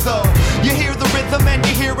feel though. You hear the rhythm and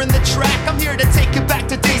you're hearing the track. I'm here to take you back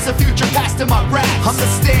to days of future past in my rap. I'm the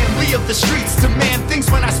Stan Lee of the streets, demand things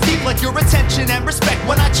when I speak, like your attention and respect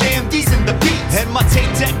when I jam these in the beats. And my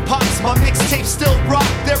tape deck pops, my mixtapes still rock.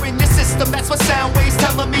 They're in your system, that's what sound waves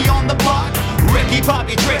telling me on the block. Ricky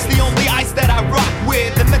Bobby Drake's the only ice that I rock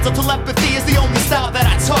with, and mental telepathy is the only style that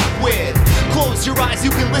I talk with. Close your eyes,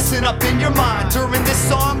 you can listen up in your mind. During this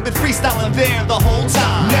song, been freestyling there the whole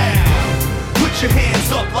time. Now, put your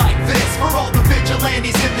hands up like this for all the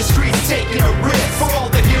vigilantes in the streets taking a risk, for all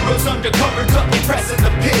the heroes undercover ducking, pressing the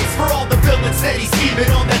pigs, for all the villains that he's scheming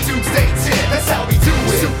on that doomsday tip. That's how we do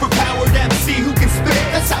it. Superpowered MC who can spit.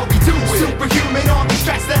 That's how we do it. Superhuman on these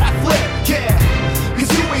tracks that I flip. Yeah, cause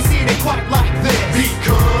you ain't seen it quite like this.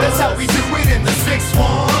 Because that's how we do it in the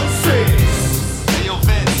 616. Hey yo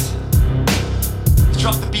Vince,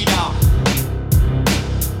 drop the beat out.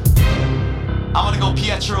 I'm gonna go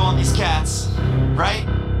Pietro on these cats, right?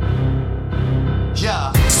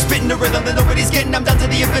 Yeah. Spitting the rhythm that nobody's getting, I'm down to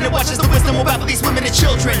the infinite. Watch as the wisdom will battle these women and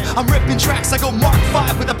children. I'm ripping tracks, I go Mark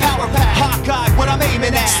 5 with a power pack. Hawkeye, what I'm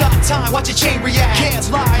aiming at. Stop time, watch a chain react. Can't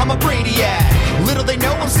lie, I'm a brainiac. Little they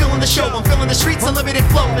know, I'm still in the show. I'm filling the streets, unlimited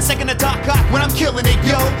flow. A second to Doc Ock when I'm killing it,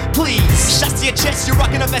 yo. Please, shots to your chest, you're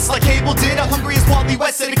rocking a vest like Cable did. I'm hungry as Wally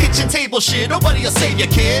West at a kitchen table shit. Nobody'll save you,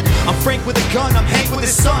 kid. I'm Frank with a gun, I'm Hank with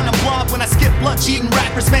his son. I'm Blob when I skip lunch, eating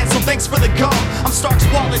rappers, man, so thanks for the gum. I'm Stark's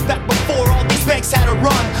wallet back before all these banks had a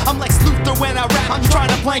run. I'm Lex Luthor when I rap, I'm trying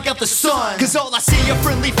to blank out the sun. Cause all I see are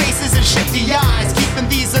friendly faces and shifty eyes, keeping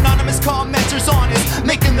these anonymous commenters honest,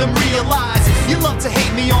 making them realize you love to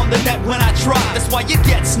hate me on the net when I try. That's why you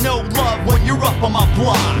get no love when you're up on my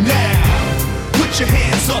block. Now, put your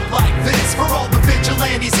hands up like this for all the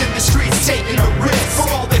vigilantes in the streets taking a risk, for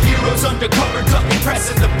all the heroes undercover ducking,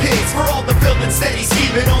 pressing the pigs, for all the villains that he's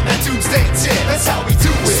scheming on that doomsday tip. That's how we do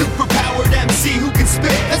it. Superpowered MC who can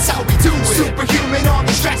spit. That's how we do it. Superhuman on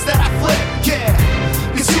these tracks that I flip. Yeah,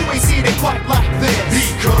 cause you ain't seen it quite like this.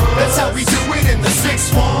 Because that's how we do it in the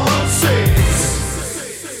 616.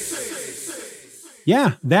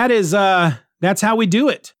 Yeah, that's how we do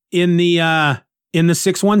it in the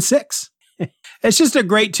 616. It's just a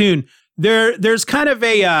great tune. There's kind of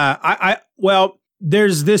a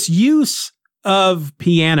there's this use of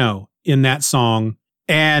piano in that song,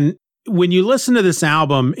 and when you listen to this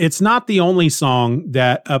album, it's not the only song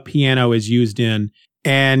that a piano is used in,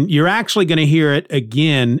 and you're actually going to hear it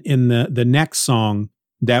again in the next song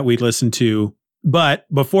that we listen to. But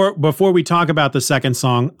before we talk about the second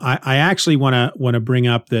song, I actually want to bring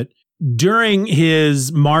up that during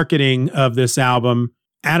his marketing of this album,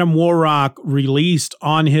 Adam Warrock released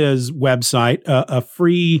on his website a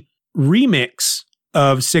free remix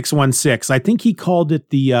of 616. I think he called it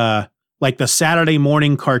the Saturday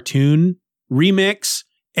morning cartoon remix,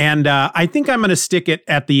 and I think I'm going to stick it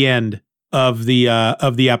at the end of the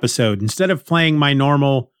episode instead of playing my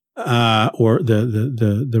normal or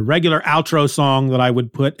the regular outro song that I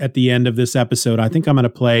would put at the end of this episode. I think I'm going to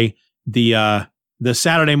play the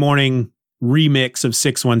Saturday morning remix of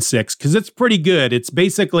 616 because it's pretty good. It's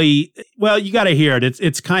basically, well, you got to hear it.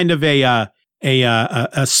 It's kind of a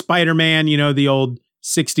Spider-Man, you know, the old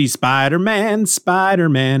 60s Spider-Man.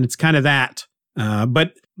 It's kind of that.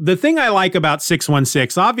 But the thing I like about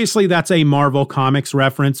 616, obviously that's a Marvel Comics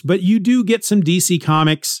reference, but you do get some DC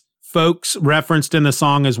Comics folks referenced in the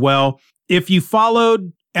song as well. If you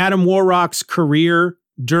followed Adam Warrock's career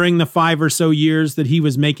during the 5 or so years that he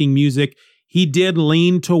was making music, he did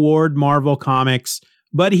lean toward Marvel Comics,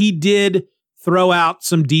 but he did throw out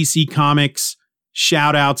some DC Comics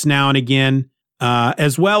shout outs now and again,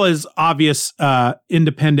 as well as obvious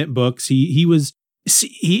independent books. He was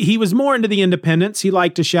more into the independents. He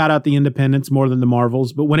liked to shout out the independents more than the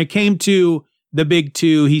Marvels. But when it came to the big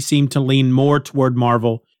two, he seemed to lean more toward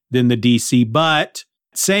Marvel than the DC. But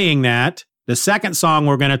saying that, the second song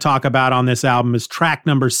we're going to talk about on this album is track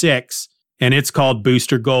number 6, and it's called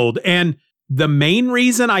Booster Gold. And The main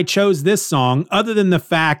reason I chose this song, other than the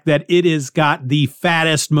fact that it has got the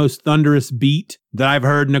fattest, most thunderous beat that I've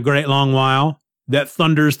heard in a great long while, that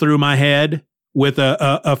thunders through my head with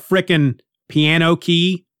a frickin' piano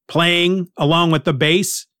key playing along with the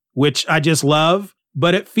bass, which I just love,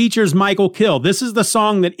 but it features Michael Kill. This is the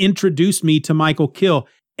song that introduced me to Michael Kill,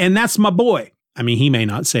 and that's my boy. I mean, he may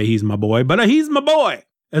not say he's my boy, but he's my boy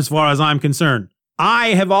as far as I'm concerned. I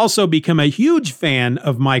have also become a huge fan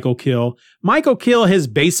of Michael Kill. Michael Kill has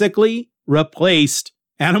basically replaced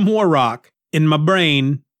Adam Warrock in my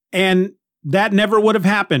brain, and that never would have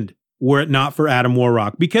happened were it not for Adam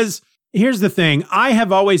Warrock. Because here's the thing, I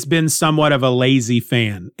have always been somewhat of a lazy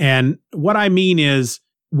fan. And what I mean is,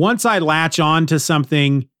 once I latch on to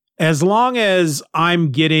something, as long as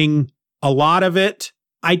I'm getting a lot of it,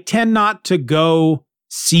 I tend not to go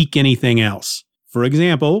seek anything else. For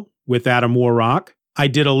example, with Adam Warrock, I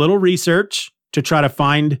did a little research to try to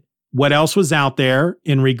find what else was out there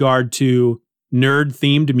in regard to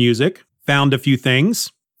nerd-themed music. Found a few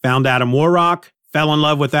things. Found Adam Warrock. Fell in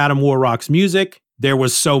love with Adam Warrock's music. There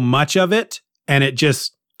was so much of it, and it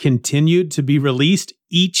just continued to be released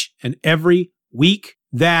each and every week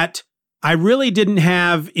that I really didn't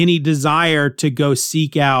have any desire to go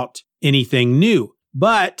seek out anything new.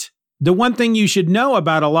 But the one thing you should know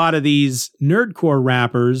about a lot of these nerdcore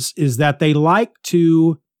rappers is that they like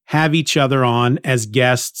to have each other on as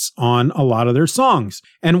guests on a lot of their songs.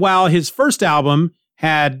 And while his first album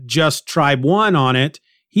had just Tribe One on it,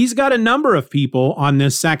 he's got a number of people on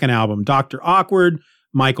this second album. Dr. Awkward,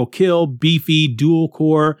 Michael Kill, Beefy, Dual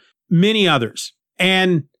Core, many others.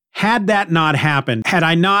 And had that not happened, had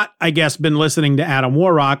I not, I guess, been listening to Adam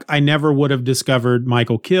Warrock, I never would have discovered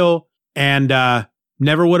Michael Kill and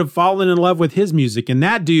never would have fallen in love with his music. And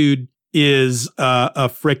that dude is a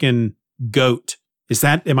frickin' goat.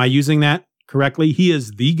 Am I using that correctly? He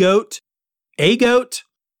is the goat, a goat.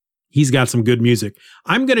 He's got some good music.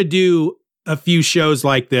 I'm going to do a few shows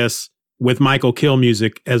like this with Michael Kill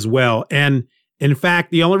music as well. And in fact,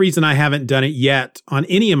 the only reason I haven't done it yet on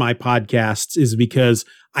any of my podcasts is because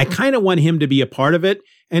I kind of want him to be a part of it.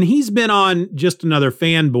 And he's been on Just Another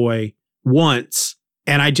Fanboy once,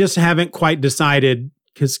 and I just haven't quite decided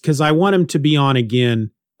because I want him to be on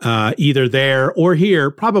again, either there or here,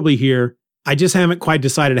 probably here. I just haven't quite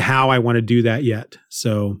decided how I want to do that yet.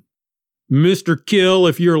 So, Mr. Kill,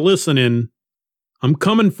 if you're listening, I'm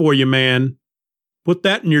coming for you, man. Put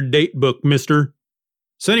that in your date book, mister.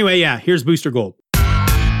 So anyway, yeah, here's Booster Gold.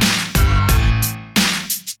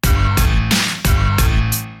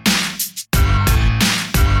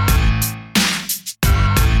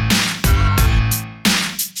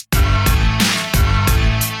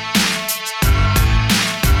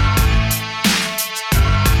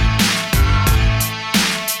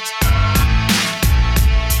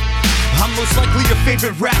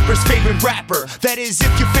 Favorite rapper's favorite rapper. That is,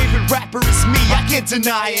 if your favorite rapper is me, I can't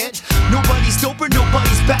deny it. Nobody's doper,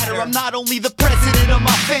 nobody's better. I'm not only the president of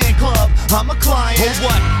my fan club, I'm a client. Oh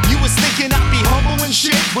what? You was thinking I'd be humble and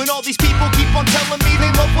shit when all these people keep on telling me they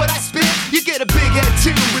love what I spit? You get a big head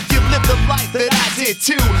too if you live the life that I did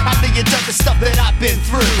too. After you done the stuff that I've been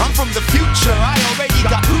through. I'm from the future, I already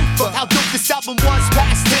got proof of how dope this album was.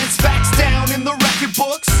 Past tense, facts down in the record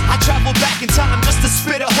books. I traveled back in time just to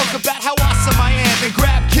spit a hook about how awesome I am. And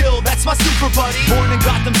grab Kill, that's my super buddy. Born in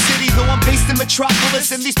Gotham City, though I'm based in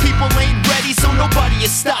Metropolis. And these people ain't ready, so nobody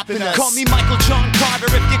is stopping us. Call me Michael John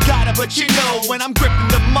Carter if you got it, but you know when I'm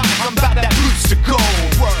gripping the mic, I'm about that booster gold.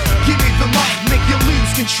 Give me the mic, make you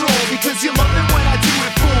lose control, because you love it when I do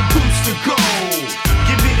it full booster gold.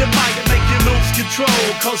 Give me the mic and make you lose control,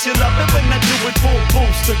 cause you love it when I do it full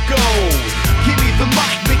booster gold. Give me the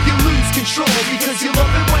mic, make you lose control, because you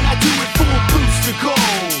love it when I do it full booster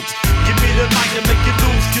gold. Give me the mic and make you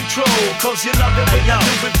lose control, cause you love it when I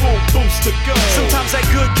do it full booster gold. Sometimes that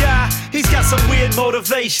good guy, he's got some weird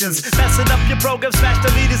motivations. Messing up your program, smash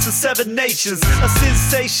the leaders of 7 nations. A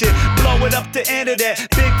sensation, blowing up the internet.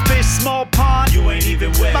 Big fish, small pond, you ain't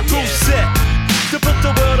even wet. My crew set to put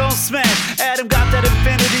the world on smash. Adam got that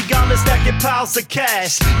infinity gauntlet stacking piles of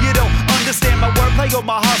cash. You don't understand my wordplay or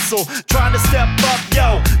my hustle. Trying to step up,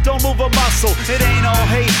 yo, don't move a muscle. It ain't all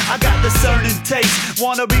hate, I got discerning taste.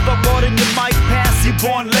 Wanna be but more than your mic pass. You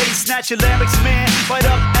born late, snatch your larynx, man, right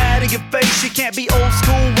up out of your face. You can't be old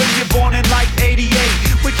school when you're born in like 88.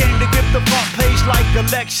 We came to grip the front page like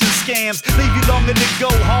election scams. Leave you longer to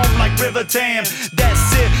go home like River Tam. That's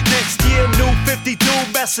it, next year, new 52.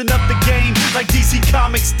 Messing up the game like DC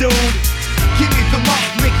Comics, dude. Give me the mic,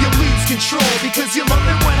 make you lose control, because you love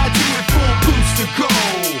it when I do it full booster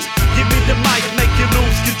gold. Give me the mic, make you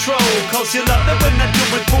lose control, cause you love it when I do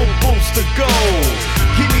it full booster gold.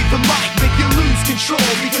 Give me the mic, make you lose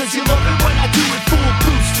control, because you love it when I do it full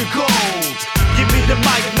boost to gold. Give me the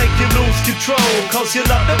mic, make you lose control, cause you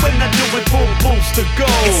love it when I do it full boost to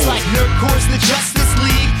gold. It's like nerdcore's the Justice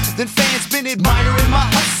League, then fans been admiring my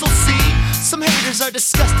hustle, see? Some haters are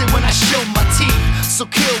disgusted when I show my teeth, so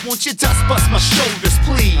kill, won't you dust bust my shoulders,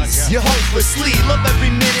 please? You hopelessly love every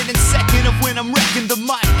minute and second of when I'm wrecking the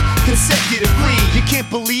mic consecutively. You can't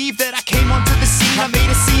believe that I came onto the scene, I made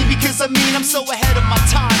a scene because I mean I'm so ahead of my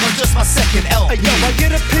time, I'm just my second LP. Yo, I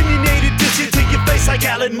get opinionated, dish it to your face like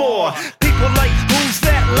Alan Moore. People like, who's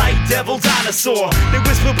that? Like Devil Dinosaur. They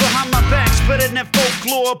whisper behind my back, spreading that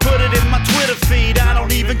folklore. Put it in my Twitter feed, I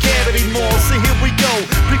don't even care anymore. So here we go,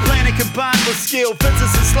 pre-plan and combine with skill.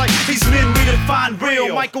 Fences is like, these men redefine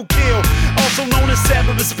real. Michael Kill, also known as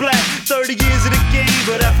Severus Black. 30 years in the game,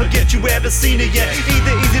 but I forget you ever seen it yet.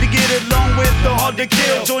 Either easy to get along with or hard to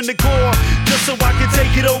kill. Join the core, just so I can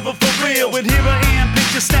take it over for real. And here I am,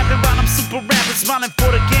 picture snapping while I'm super rapping, smiling for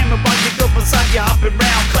the camera while you go beside you hopping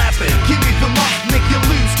round, clapping. Give me the mic, make you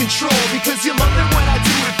lose control, because you love it when I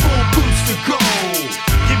do it full boost to gold.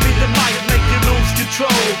 Give me the mic, make you lose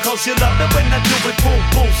control, cause you love it when I do it full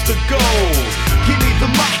boost to gold. Give me the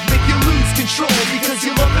mic, make you lose control, because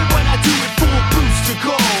you love it when I do it full boost to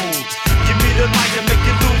gold. Give me the mic and make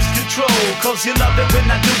you lose control, cause you love it when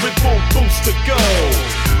I do it full boost to gold.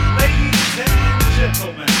 Ladies and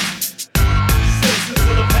gentlemen, citizens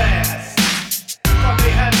of the past, if I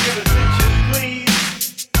may have your attention,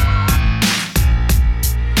 please.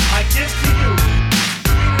 I give to you,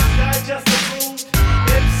 Reader's Digest approved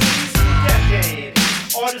MCs of the decade,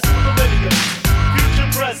 artists of the millennium, future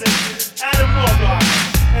present, Adam Warrock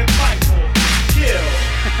and Michael Kill.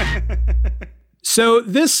 So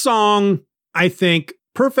this song, I think,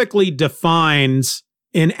 perfectly defines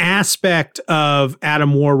an aspect of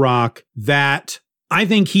Adam Warrock that I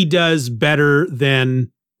think he does better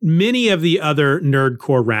than many of the other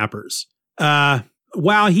nerdcore rappers.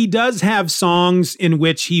 While he does have songs in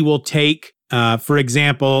which he will take, for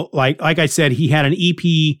example, like I said, he had an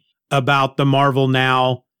EP about the Marvel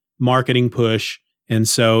Now marketing push. And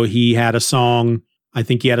so he had a song, I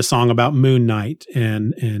think he had a song about Moon Knight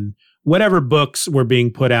and whatever books were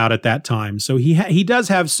being put out at that time. So he does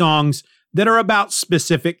have songs that are about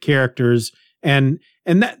specific characters, and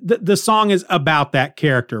that the song is about that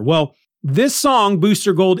character. Well, this song,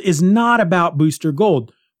 Booster Gold, is not about Booster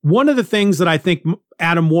Gold. One of the things that I think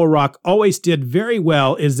Adam Warrock always did very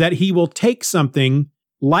well is that he will take something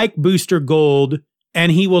like Booster Gold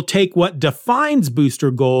and he will take what defines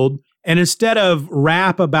Booster Gold, and instead of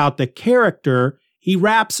rap about the character, he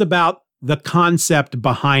raps about the concept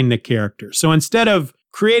behind the character. So instead of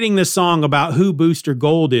creating this song about who Booster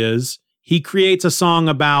Gold is, he creates a song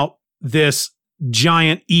about this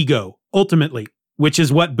giant ego, ultimately, which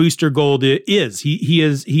is what Booster Gold is. He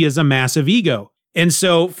is a massive ego. And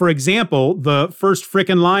so, for example, the first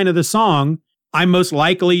frickin' line of the song, I'm most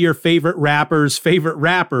likely your favorite rapper's favorite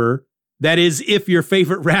rapper. That is, if your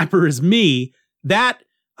favorite rapper is me. That,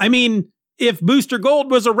 I mean, if Booster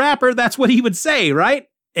Gold was a rapper, that's what he would say, right?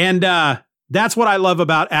 And that's what I love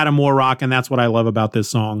about Adam Warrock, and that's what I love about this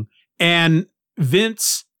song. And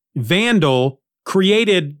Vince Vandal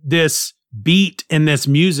created this beat and this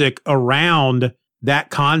music around that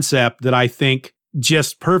concept that I think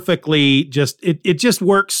just perfectly, it just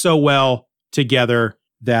works so well together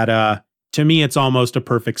that to me, it's almost a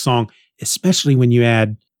perfect song, especially when you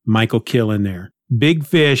add Michael Kill in there. Big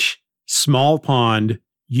fish, small pond,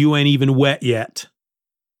 you ain't even wet yet.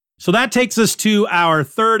 So that takes us to our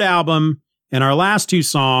third album and our last two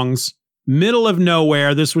songs, Middle of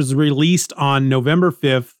Nowhere. This was released on November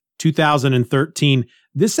 5th, 2013.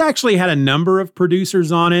 This actually had a number of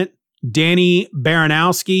producers on it. Danny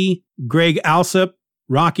Baranowski, Greg Alsop,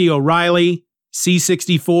 Rocky O'Reilly,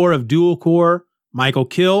 C64 of Dual Core, Michael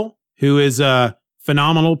Kill, who is a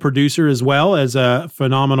phenomenal producer as well as a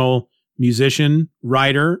phenomenal musician,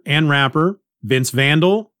 writer, and rapper. Vince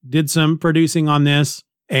Vandal did some producing on this,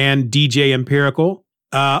 and DJ Empirical.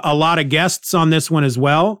 A lot of guests on this one as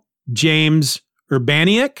well. James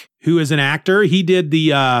Urbaniak, who is an actor. He did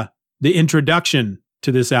the introduction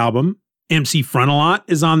to this album. MC Frontalot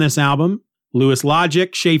is on this album. Louis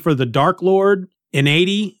Logic, Schaefer the Dark Lord,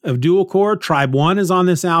 N80 of Dual Core, Tribe One is on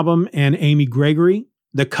this album, and Amy Gregory.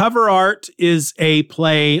 The cover art is a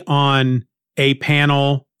play on a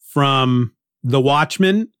panel from The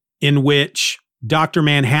Watchmen in which Dr.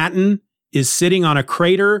 Manhattan is sitting on a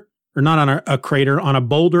crater, or not on a crater, on a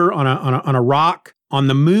boulder, on a rock, on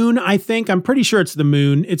the moon, I think. I'm pretty sure it's the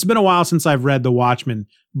moon. It's been a while since I've read The Watchmen.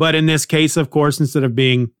 But in this case, of course, instead of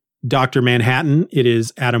being Dr. Manhattan, it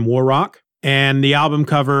is Adam Warrock. And the album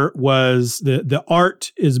cover was, the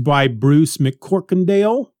art is by Bruce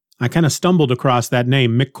McCorkindale. I kind of stumbled across that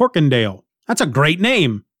name, McCorkindale. That's a great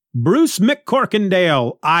name. Bruce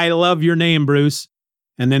McCorkindale. I love your name, Bruce.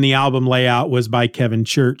 And then the album layout was by Kevin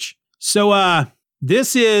Church. So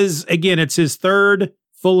this is, again, it's his third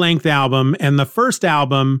full-length album and the first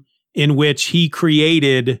album in which he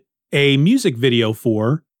created a music video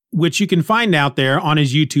for, which you can find out there on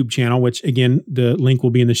his YouTube channel, which, again, the link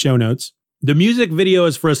will be in the show notes. The music video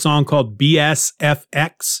is for a song called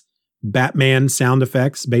BSFX, Batman Sound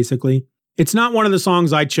Effects, basically. It's not one of the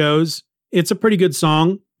songs I chose. It's a pretty good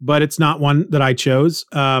song, but it's not one that I chose.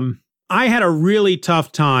 I had a really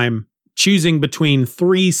tough time choosing between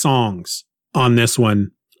 3 songs on this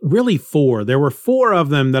one. Really 4. There were 4 of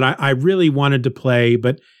them that I really wanted to play,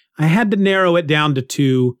 but I had to narrow it down to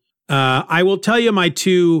 2. I will tell you my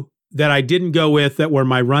 2 that I didn't go with that were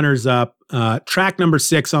my runners-up. Track number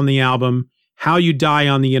 6 on the album, How You Die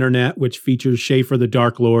on the Internet, which features Schaefer the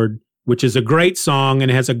Dark Lord, which is a great song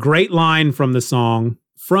and has a great line from the song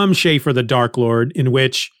from Schaefer the Dark Lord, in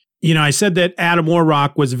which, you know, I said that Adam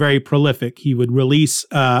Warrock was very prolific. He would release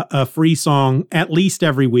a free song at least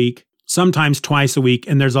every week, sometimes twice a week.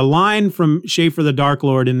 And there's a line from Schaefer the Dark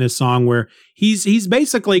Lord in this song where he's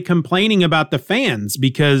basically complaining about the fans,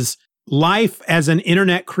 because life as an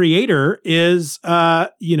internet creator is,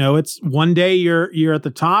 it's one day you're at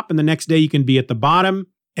the top and the next day you can be at the bottom.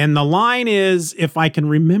 And the line is, if I can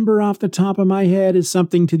remember off the top of my head, is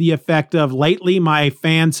something to the effect of, lately my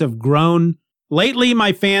fans have been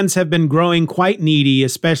growing quite needy,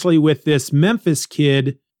 especially with this Memphis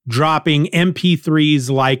kid dropping MP3s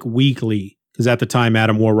like weekly. Because at the time,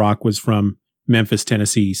 Adam Warrock was from Memphis,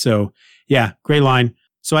 Tennessee. So yeah, great line.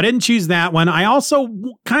 So I didn't choose that one. I also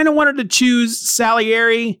kind of wanted to choose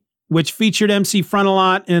Salieri, which featured MC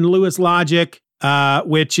Frontalot and Louis Logic,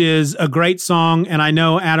 which is a great song. And I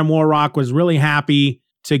know Adam Warrock was really happy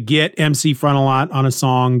to get MC Frontalot on a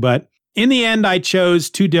song. But in the end, I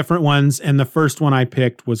chose 2 different ones. And the first one I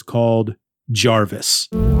picked was called Jarvis.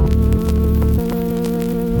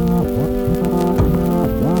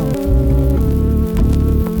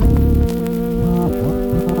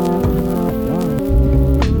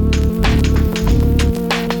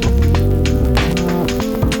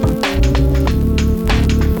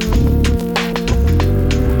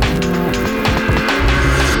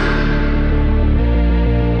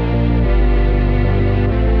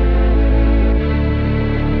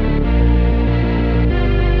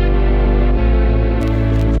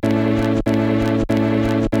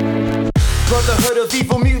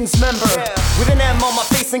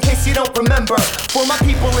 In case you don't remember, for my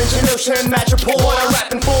people in Genosha and Madripoor, what I'm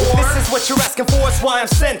rapping for. This is what you're asking for, it's why I'm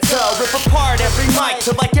sent to rip apart every mic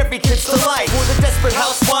to like every kid's delight. For the desperate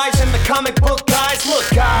housewives and the comic book guys, look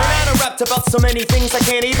guys, man, I rapped about so many things I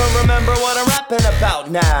can't even remember what I'm rapping about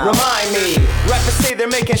now. Remind me, rappers say they're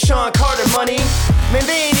making Sean Carter money. Man,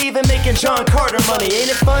 they ain't even making John Carter money. Ain't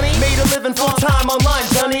it funny? Made a living full-time online,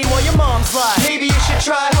 dunny. While your mom's like, maybe you should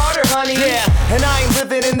try harder, honey. Yeah, and I ain't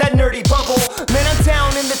living in that nerdy bubble. Man, I'm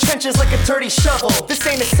down in the trenches like a dirty shovel. This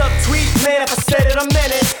ain't a subtweet, man, if I said it, I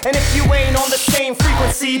meant it. And if you ain't on the same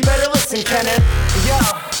frequency, better listen, Kenneth. Yo,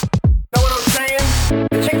 know what I'm saying?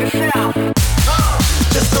 Check this out.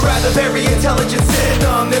 Just a rather very intelligent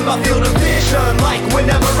system in my field of vision. Like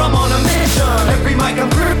whenever I'm on a mission, every mic I'm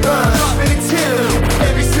gripping, dropping it too.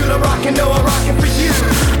 Every suit I'm rocking, know I'm rocking for you.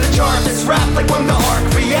 The Jarvis rap like I'm the art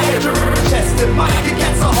creator. Tested mic, it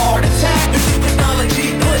gets a heart attack. This is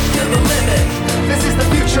technology pushed to the limit. This is the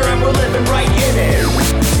future and we're living right in it.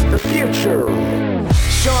 The future.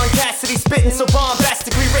 Sean Cassidy spitting so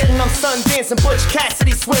bombastically written. I'm Sundance and Butch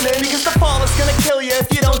Cassidy swimming. Because the fall is gonna kill you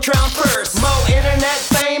if you don't drown first. Mo internet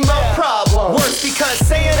fame, mo problem. Worse because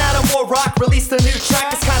saying Adam Warrock released a new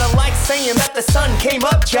track is kinda like saying that the sun came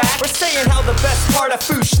up, Jack. Or saying how the best part of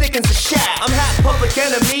Foosh Snickin's a shack. I'm half Public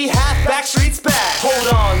Enemy, half Backstreet's back. Hold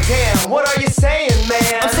on, damn, what are you saying,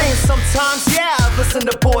 man? I'm saying sometimes, yeah, I listen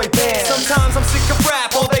to boy bands. Sometimes I'm sick of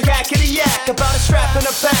rap, all they yakety yak about a strap in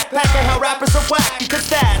a backpack and how rappers are whack. Because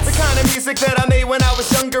that's the kind of music that I made when I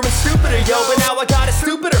was younger and stupider, yo. But now I got a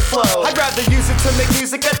stupider flow. I'd rather use it to make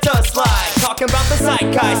music that does slide. Talking about the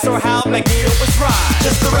zeitgeist or how Magneto was right.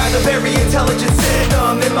 Just a rather very intelligent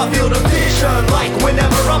system in my field of vision. Like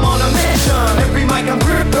whenever I'm on a mission, every mic I'm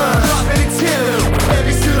gripping, dropping it too.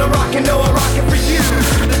 Every suit I'm rocking, know I'm rocking for you.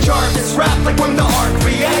 The Jarvis rap like I'm the art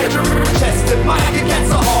creator. Tested mic, it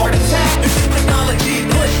gets a heart attack. This is technology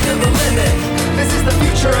pushed to the limit. This is the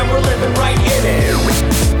future and we're living right in it.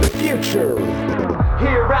 The future.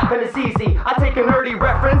 Here rapping is easy. I take a nerdy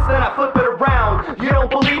reference, then I flip it around. You don't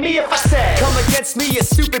believe believe me if I say, come against me, you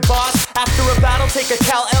stupid boss. After a battle, take a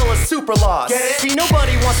Cal-L, a super loss. Get it? See,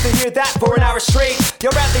 nobody wants to hear that for an hour straight.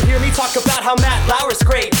 You'll rather hear me talk about how Matt Lauer's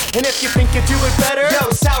great. And if you think you do it better, yo,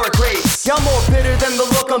 sour grapes. Y'all more bitter than the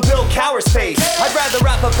look on Bill Cowher's face. I'd rather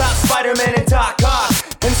rap about Spider-Man and Doc Ock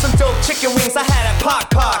and some dope chicken wings I had at Pock.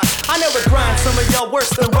 I know it grinds some of y'all worse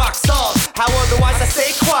than rock salt. How otherwise I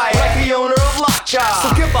stay quiet, like the owner of Lockjaw.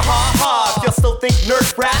 So give a ha-ha if y'all still think nerd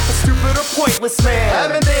rap is stupid or pointless, man.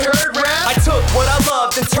 Haven't they heard rap? I took what I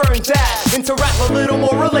loved and turned that into rap a little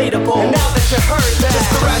more relatable. And now that you heard that,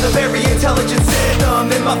 just a rather very intelligent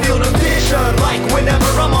system in my field of vision. Like whenever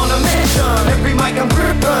I'm on a mission, every mic I'm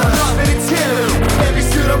gripping, dropping it too. Every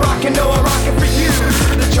suit I rock and know I'm rocking for you.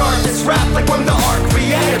 The charge is rap like when the arc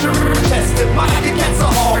reactor. Tested mic against a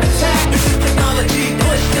heart attack. This is technology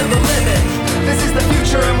pushed to the limit. This is the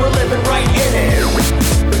future and we're living right in it.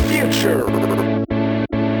 The future.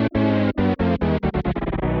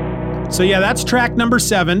 So yeah, that's track number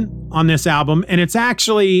 7 on this album, and it's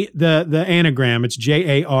actually the anagram. It's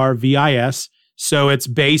JARVIS, so it's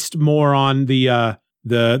based more on the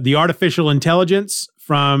artificial intelligence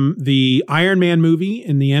from the Iron Man movie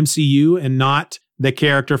in the MCU, and not the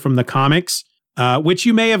character from the comics, which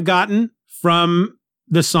you may have gotten from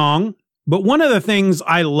the song. But one of the things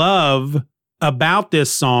I love about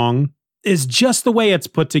this song is just the way it's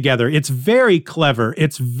put together. It's very clever.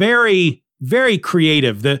 It's very, very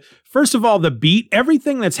creative. First of all, the beat,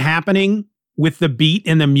 everything that's happening with the beat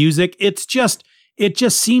and the music, it just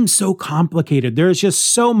seems so complicated. There's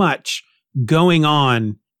just so much going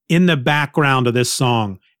on in the background of this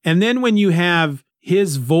song. And then when you have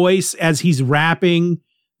his voice as he's rapping,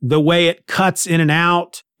 the way it cuts in and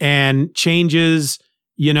out and changes,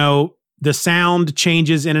 the sound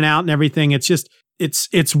changes in and out and everything. It's just,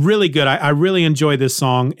 it's really good. I really enjoy this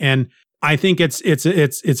song, and I think it's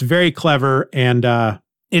very clever, and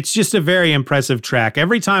it's just a very impressive track.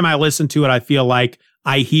 Every time I listen to it, I feel like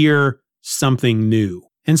I hear something new.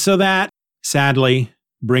 And so that, sadly,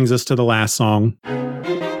 brings us to the last song,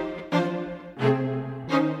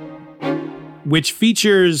 which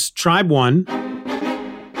features Tribe One,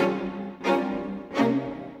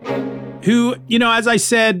 who, as I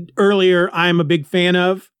said earlier, I'm a big fan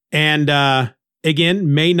of, and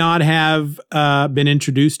again, may not have been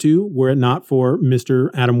introduced to were it not for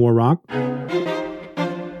Mr. Adam Warrock.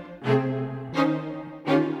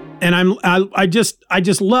 And I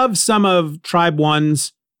just love some of Tribe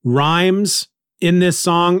One's rhymes in this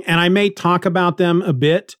song, and I may talk about them a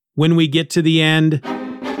bit when we get to the end.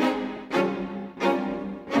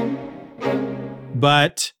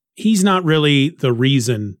 But he's not really the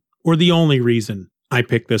reason, or the only reason, I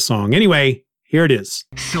picked this song. Anyway, here it is.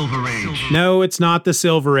 Silver Age. No, it's not the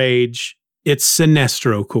Silver Age. It's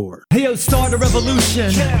Sinestro Corps. Hey yo, start a revolution.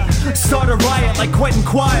 Start a riot like Quentin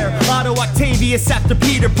Quire. Otto Octavius after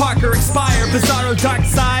Peter Parker expire. Bizarro dark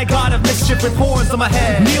side, god of mischief with horns on my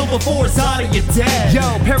head. Kneel before Zada, you're dead. Yo,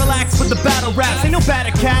 parallax with the battle raps. Ain't no batter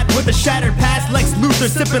cat with a shattered past. Lex Luthor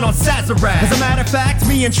sipping on Sazerac. As a matter of fact,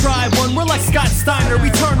 me and Tribe One, we're like Scott Steiner. We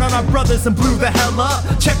turned on our brothers and blew the hell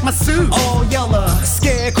up. Check my suit, all yellow.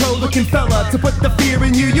 Scarecrow looking fella. To put the fear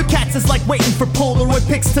in you, you cats is like waiting for Polaroid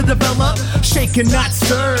pics to develop. Shaken, not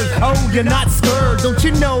stirred. Oh, you're not scared. Don't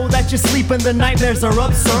you know that you're sleeping? The nightmares are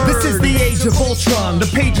absurd. This is the age of Ultron. The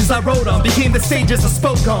pages I wrote on became the stages I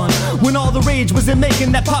spoke on. When all the rage was in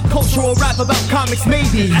making that pop cultural rap about comics,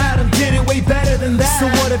 maybe Adam did it way better than that. So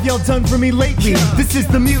what have y'all done for me lately? This is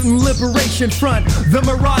the Mutant Liberation Front, the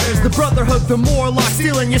Marauders, the Brotherhood, the Morlocks,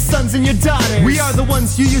 stealing your sons and your daughters. We are the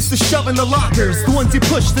ones you used to shove in the lockers, the ones you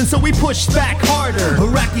pushed, and so we pushed back harder.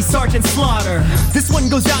 Iraqi Sergeant Slaughter. This one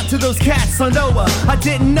goes out to those cats on Noah. I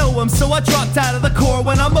didn't know him, so I dropped out of the Corps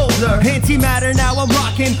when I'm older. Antimatter, now I'm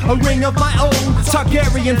rocking a ring of my own.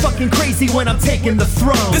 Targaryen fucking crazy when I'm taking the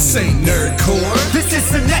throne. This ain't nerdcore. This is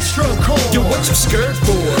Sinestro Corps. Yo, what you scared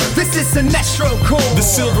for? This is Sinestro Corps. The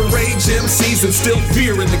Silver Age MCs and still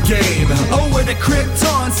fear in the game. Over the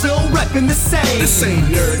Krypton, still repping the same. This ain't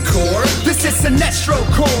nerdcore. This is Sinestro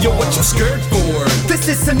Corps. Yo, what you scared for? This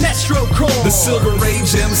is Sinestro Corps. The Silver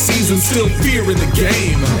Age MCs and still fear in the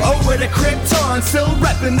game. Over the Krypton, still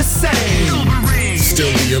repping the same.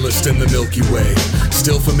 Still the illest in the Milky Way.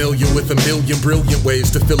 Still familiar with a million brilliant ways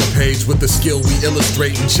to fill a page with the skill we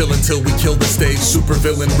illustrate and chill until we kill the stage.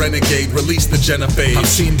 Supervillain renegade, release the Genophage. I'm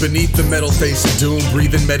seen beneath the metal face of doom,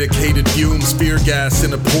 breathing medicated fumes, fear gas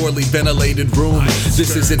in a poorly ventilated room.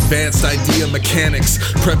 This is advanced idea mechanics,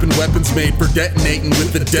 prepping weapons made for detonating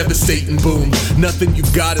with a devastating boom. Nothing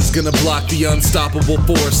you've got is gonna block the unstoppable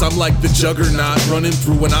force. I'm like the juggernaut running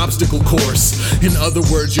through an obstacle course. In other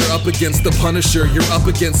words, you're up against the Punisher, you're up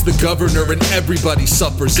against the governor, and everybody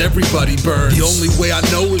suffers, everybody burns. The only way I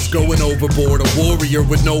know is going overboard. A warrior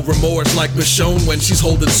with no remorse, like Michonne when she's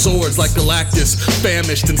holding swords, like Galactus,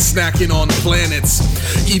 famished and snacking on planets.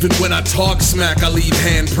 Even when I talk smack, I leave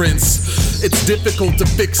handprints. It's difficult to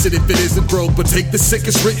fix it if it isn't broke, but take the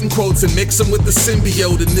sickest written quotes and mix them with the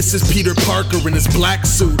symbiote. And this is Peter Parker in his black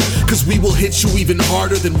suit, cause we will hit you even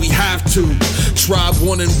harder than we have to. Tribe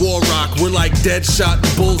 1 and Warrock, we're like Deadshot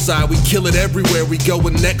and Bullseye. We kill it everywhere we go,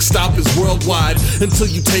 and next stop is worldwide. Until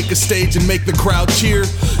you take a stage and make the crowd cheer,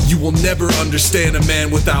 you will never understand a man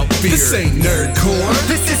without fear. This ain't nerdcore.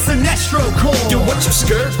 This is Sinestrocore. Yo, what you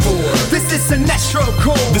scared for? This is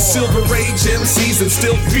Sinestrocore. The Silver Age MCs and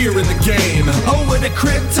still fear in the game. Over the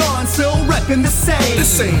Krypton, still repping the same.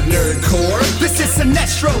 This ain't nerdcore. This is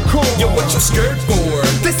Sinestrocore. Yo, what you scared for?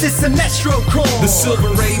 This is Sinestrocore. The Silver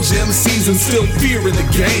Age MCs and still fear in the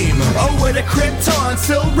game. Over the Krypton,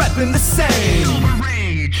 still repping the same. Silver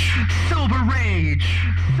Rage, Silver Rage,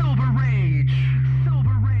 Silver Rage,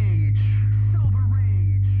 Silver Rage, Silver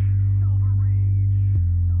Rage, Silver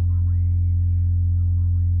Rage.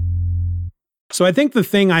 So I think the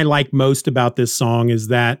thing I like most about this song is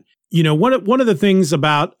that, you know, one of the things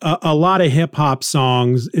about a lot of hip hop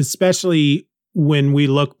songs, especially when we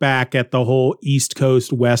look back at the whole East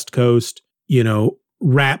Coast, West Coast, you know,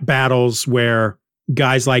 rap battles where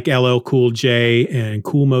guys like LL Cool J and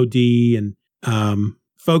Kool Moe Dee and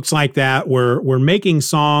folks like that were making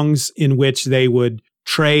songs in which they would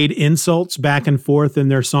trade insults back and forth in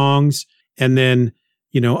their songs. And then,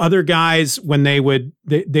 you know, other guys, when they would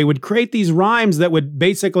create these rhymes that would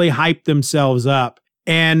basically hype themselves up.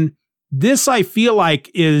 And this, I feel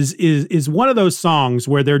like, is one of those songs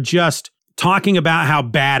where they're just talking about how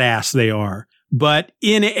badass they are, but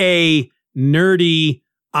in a nerdy,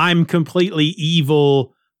 I'm completely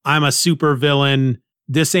evil, I'm a super villain,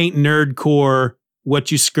 this ain't nerdcore,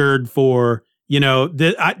 what you scared for? You know,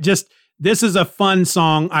 this is a fun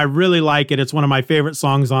song. I really like it. It's one of my favorite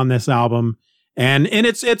songs on this album. And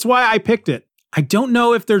it's why I picked it. I don't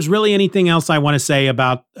know if there's really anything else I want to say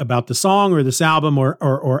about the song or this album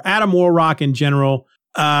or Adam Warrock in general.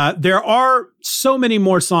 There are so many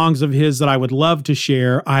more songs of his that I would love to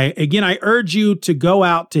share. I urge you to go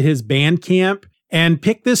out to his Bandcamp and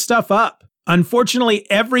pick this stuff up. Unfortunately,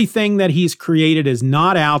 everything that he's created is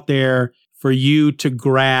not out there for you to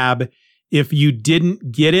grab. If you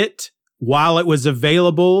didn't get it while it was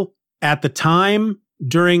available at the time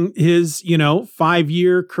during his,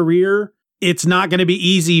 5-year career, it's not going to be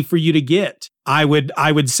easy for you to get. I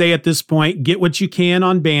would say at this point, get what you can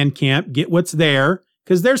on Bandcamp, get what's there,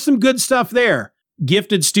 because there's some good stuff there.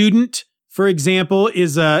 Gifted Student, for example,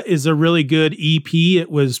 is a really good EP. It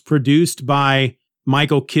was produced by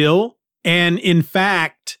Michael Kill. And in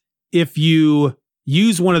fact, if you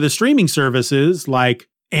use one of the streaming services like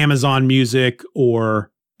Amazon Music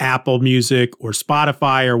or Apple Music or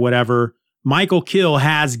Spotify or whatever, Michael Kill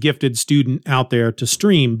has Gifted Student out there to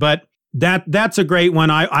stream. But that's a great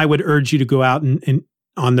one. I would urge you to go out and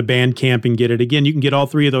on the Bandcamp and get it. Again, you can get all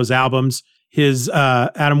 3 of those albums. His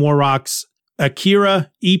Adam Warrock's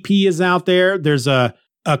Akira EP is out there. There's a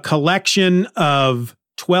collection of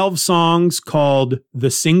 12 songs called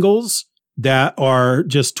The Singles that are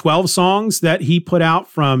just 12 songs that he put out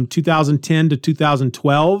from 2010 to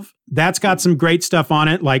 2012. That's got some great stuff on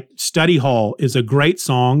it, like Study Hall is a great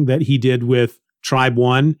song that he did with Tribe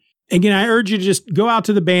 1. Again, I urge you to just go out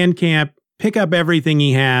to the Bandcamp, pick up everything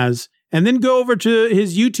he has, and then go over to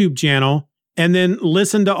his YouTube channel and then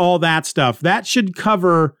listen to all that stuff. That should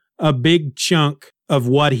cover a big chunk of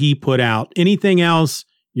what he put out. Anything else,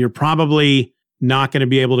 you're probably not going to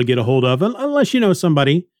be able to get a hold of unless you know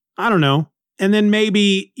somebody. I don't know. And then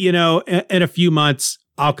maybe, in a few months,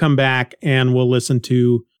 I'll come back and we'll listen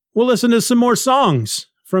to some more songs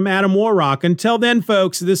from Adam Warrock. Until then,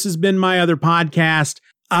 folks, this has been my other podcast.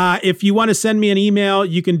 If you want to send me an email,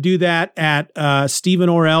 you can do that at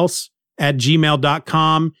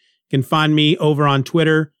stevenorelse@gmail.com. You can find me over on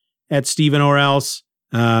Twitter at stevenorelse.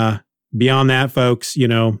 Beyond that, folks, I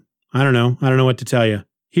don't know. I don't know what to tell you.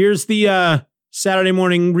 Here's the Saturday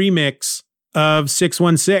morning remix of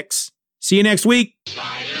 616. See you next week.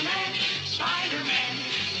 Spider-Man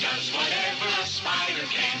does whatever a spider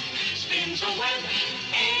can. Spins a web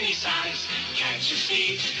any size, catches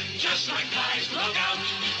thieves just like flies. Look out,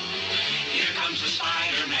 here comes the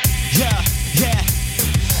Spider-Man. Yeah.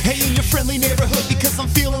 Hey, in your friendly neighborhood, because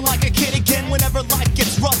I'm feeling like a kid again whenever life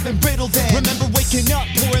gets rough and brittle then. Remember waking up,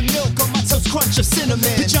 pouring milk on my toast crunch of cinnamon.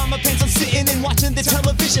 Pajama pants, I'm sitting and watching the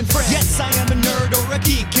television friends. Yes, I am a nerd or a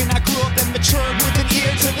geek, and I grew up and matured with an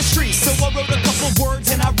ear to the streets. So I wrote a couple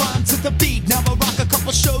words and I rhymed to the beat. Now I rock a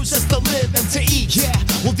couple shows just to live and to eat. Yeah,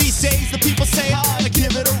 well these days the people say I ought to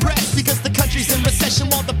give it a rest, because the country's in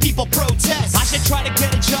recession while the people protest. I should try to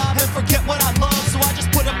get a job and forget what I love, so I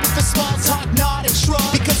just put up with the small talk, nod and shrug.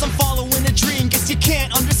 Because I'm following a dream, guess you can't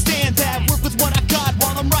understand that. Work with what I got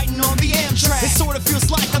while I'm writing on the Amtrak. It sort of feels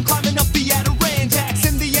like I'm climbing up the Adirondacks.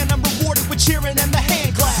 In the end I'm rewarded with cheering and the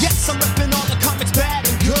hand clap. Yes, I'm ripping all the comics bad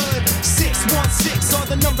and good. 616 are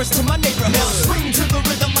the numbers to my neighborhood. Now swing to the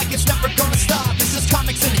rhythm like it's never gonna stop. This is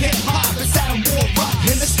comics and hip hop, it's Adam Warrock.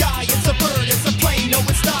 In the sky it's a bird, it's a plane, no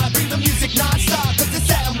it's not. Bring the music non-stop, cause it's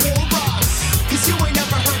Adam Warrock. Cause you ain't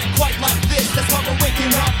never heard it quite like this. That's why we're waking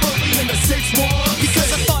up early in the 6-1. Because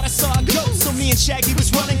I thought I saw a ghost, so me and Shaggy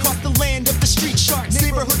was running across the land of the street sharks.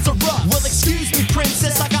 Neighborhoods are rough. Well, excuse me,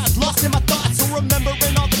 princess, I got lost in my thoughts. So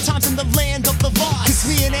remembering all the times in the land of the lost. Cause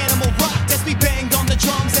me and Animal rocked as we banged on the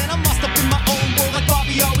drums. And I'm lost up in my own world like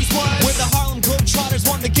Bobby always was. Where the Harlem Globetrotters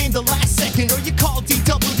won the game the last second. Or you called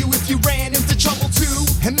DW if you ran into trouble too.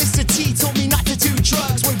 And Mr. T told me not to do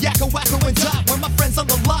drugs. Where Yakko, Wacko, and Dot were my friends on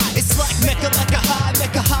the lot. It's like Mecca, like a high,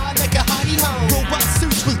 Mecca high, Mecca high, ho. Robot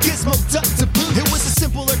suits with Gizmo duck to boot. It was a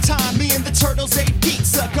simpler time, me and the turtles ate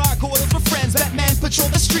pizza. Gargoyles were friends, Batman patrol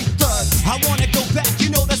the street thug. I wanna go back,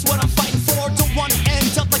 you know that's what I'm fighting for. Don't wanna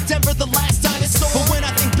end up like Denver, the last dinosaur. But when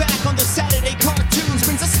I think back on those Saturday cartoons,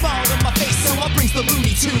 brings a smile to my face, so I brings the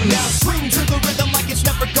Looney Tunes. Now swing to the rhythm like it's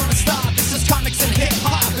never gonna stop. This is comics and hip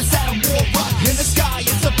hop, it's Adam Warrock. In the sky,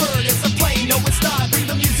 it's a bird, it's a plane, no it's not. Bring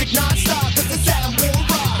the music non-stop, cause it's Adam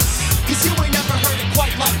Warrock. Cause you ain't never heard it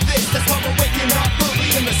quite like this. That's why we're waking up early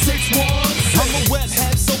in the 6-1. I'm a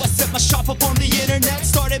webhead, so I set my shop up on the internet.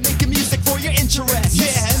 Started making music for your interest.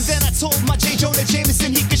 Yeah, and then I told my J. Jonah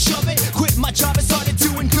Jameson he could shove it. Quit my job and started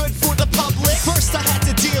doing good for the public. First I had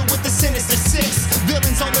to deal with the Sinister Six.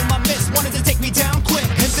 Villains all in my midst wanted to take me down quick.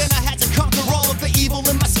 And then I had to conquer all of the evil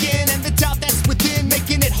in my skin and the doubt that's within,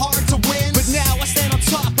 making it hard to win. But now I stand on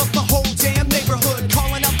top of the whole damn neighborhood,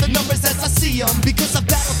 calling out the numbers as I see them. Because I've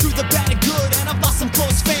battled through the bad and good, and I've lost some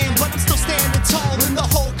close fame, but I'm still standing tall in the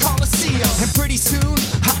whole Coliseum. And pretty soon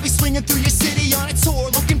I'll be swinging through your city on a tour,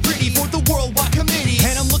 looking pretty for the worldwide committee.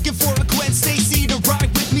 And I'm looking for a Gwen Stacy to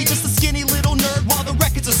ride with me, just a skinny little nerd while the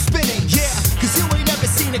records are spinning. Yeah, cause you ain't never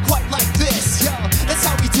seen it quite like this. Yo, that's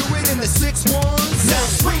how we do it in the 6-1. Now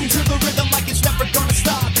swing to the rhythm like it's never gonna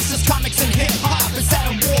stop. This is comics and hip hop, it's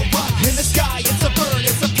Adam Warrock. In the sky it's a bird,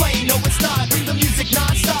 it's a plane, no it's not. Bring the music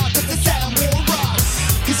non-stop, cause it's Adam Warrock.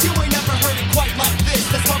 Cause you ain't never heard it quite like this.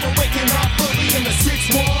 That's why we're waking up early in the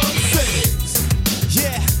 6-1.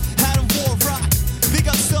 Yeah, Adam Warrock. Big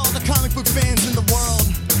ups to all the comic book fans in the world.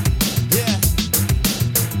 Yeah.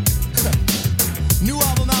 New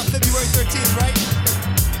album out February 13th, right?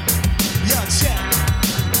 Yo, check.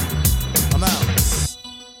 I'm out.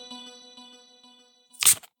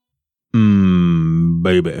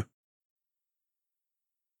 Baby.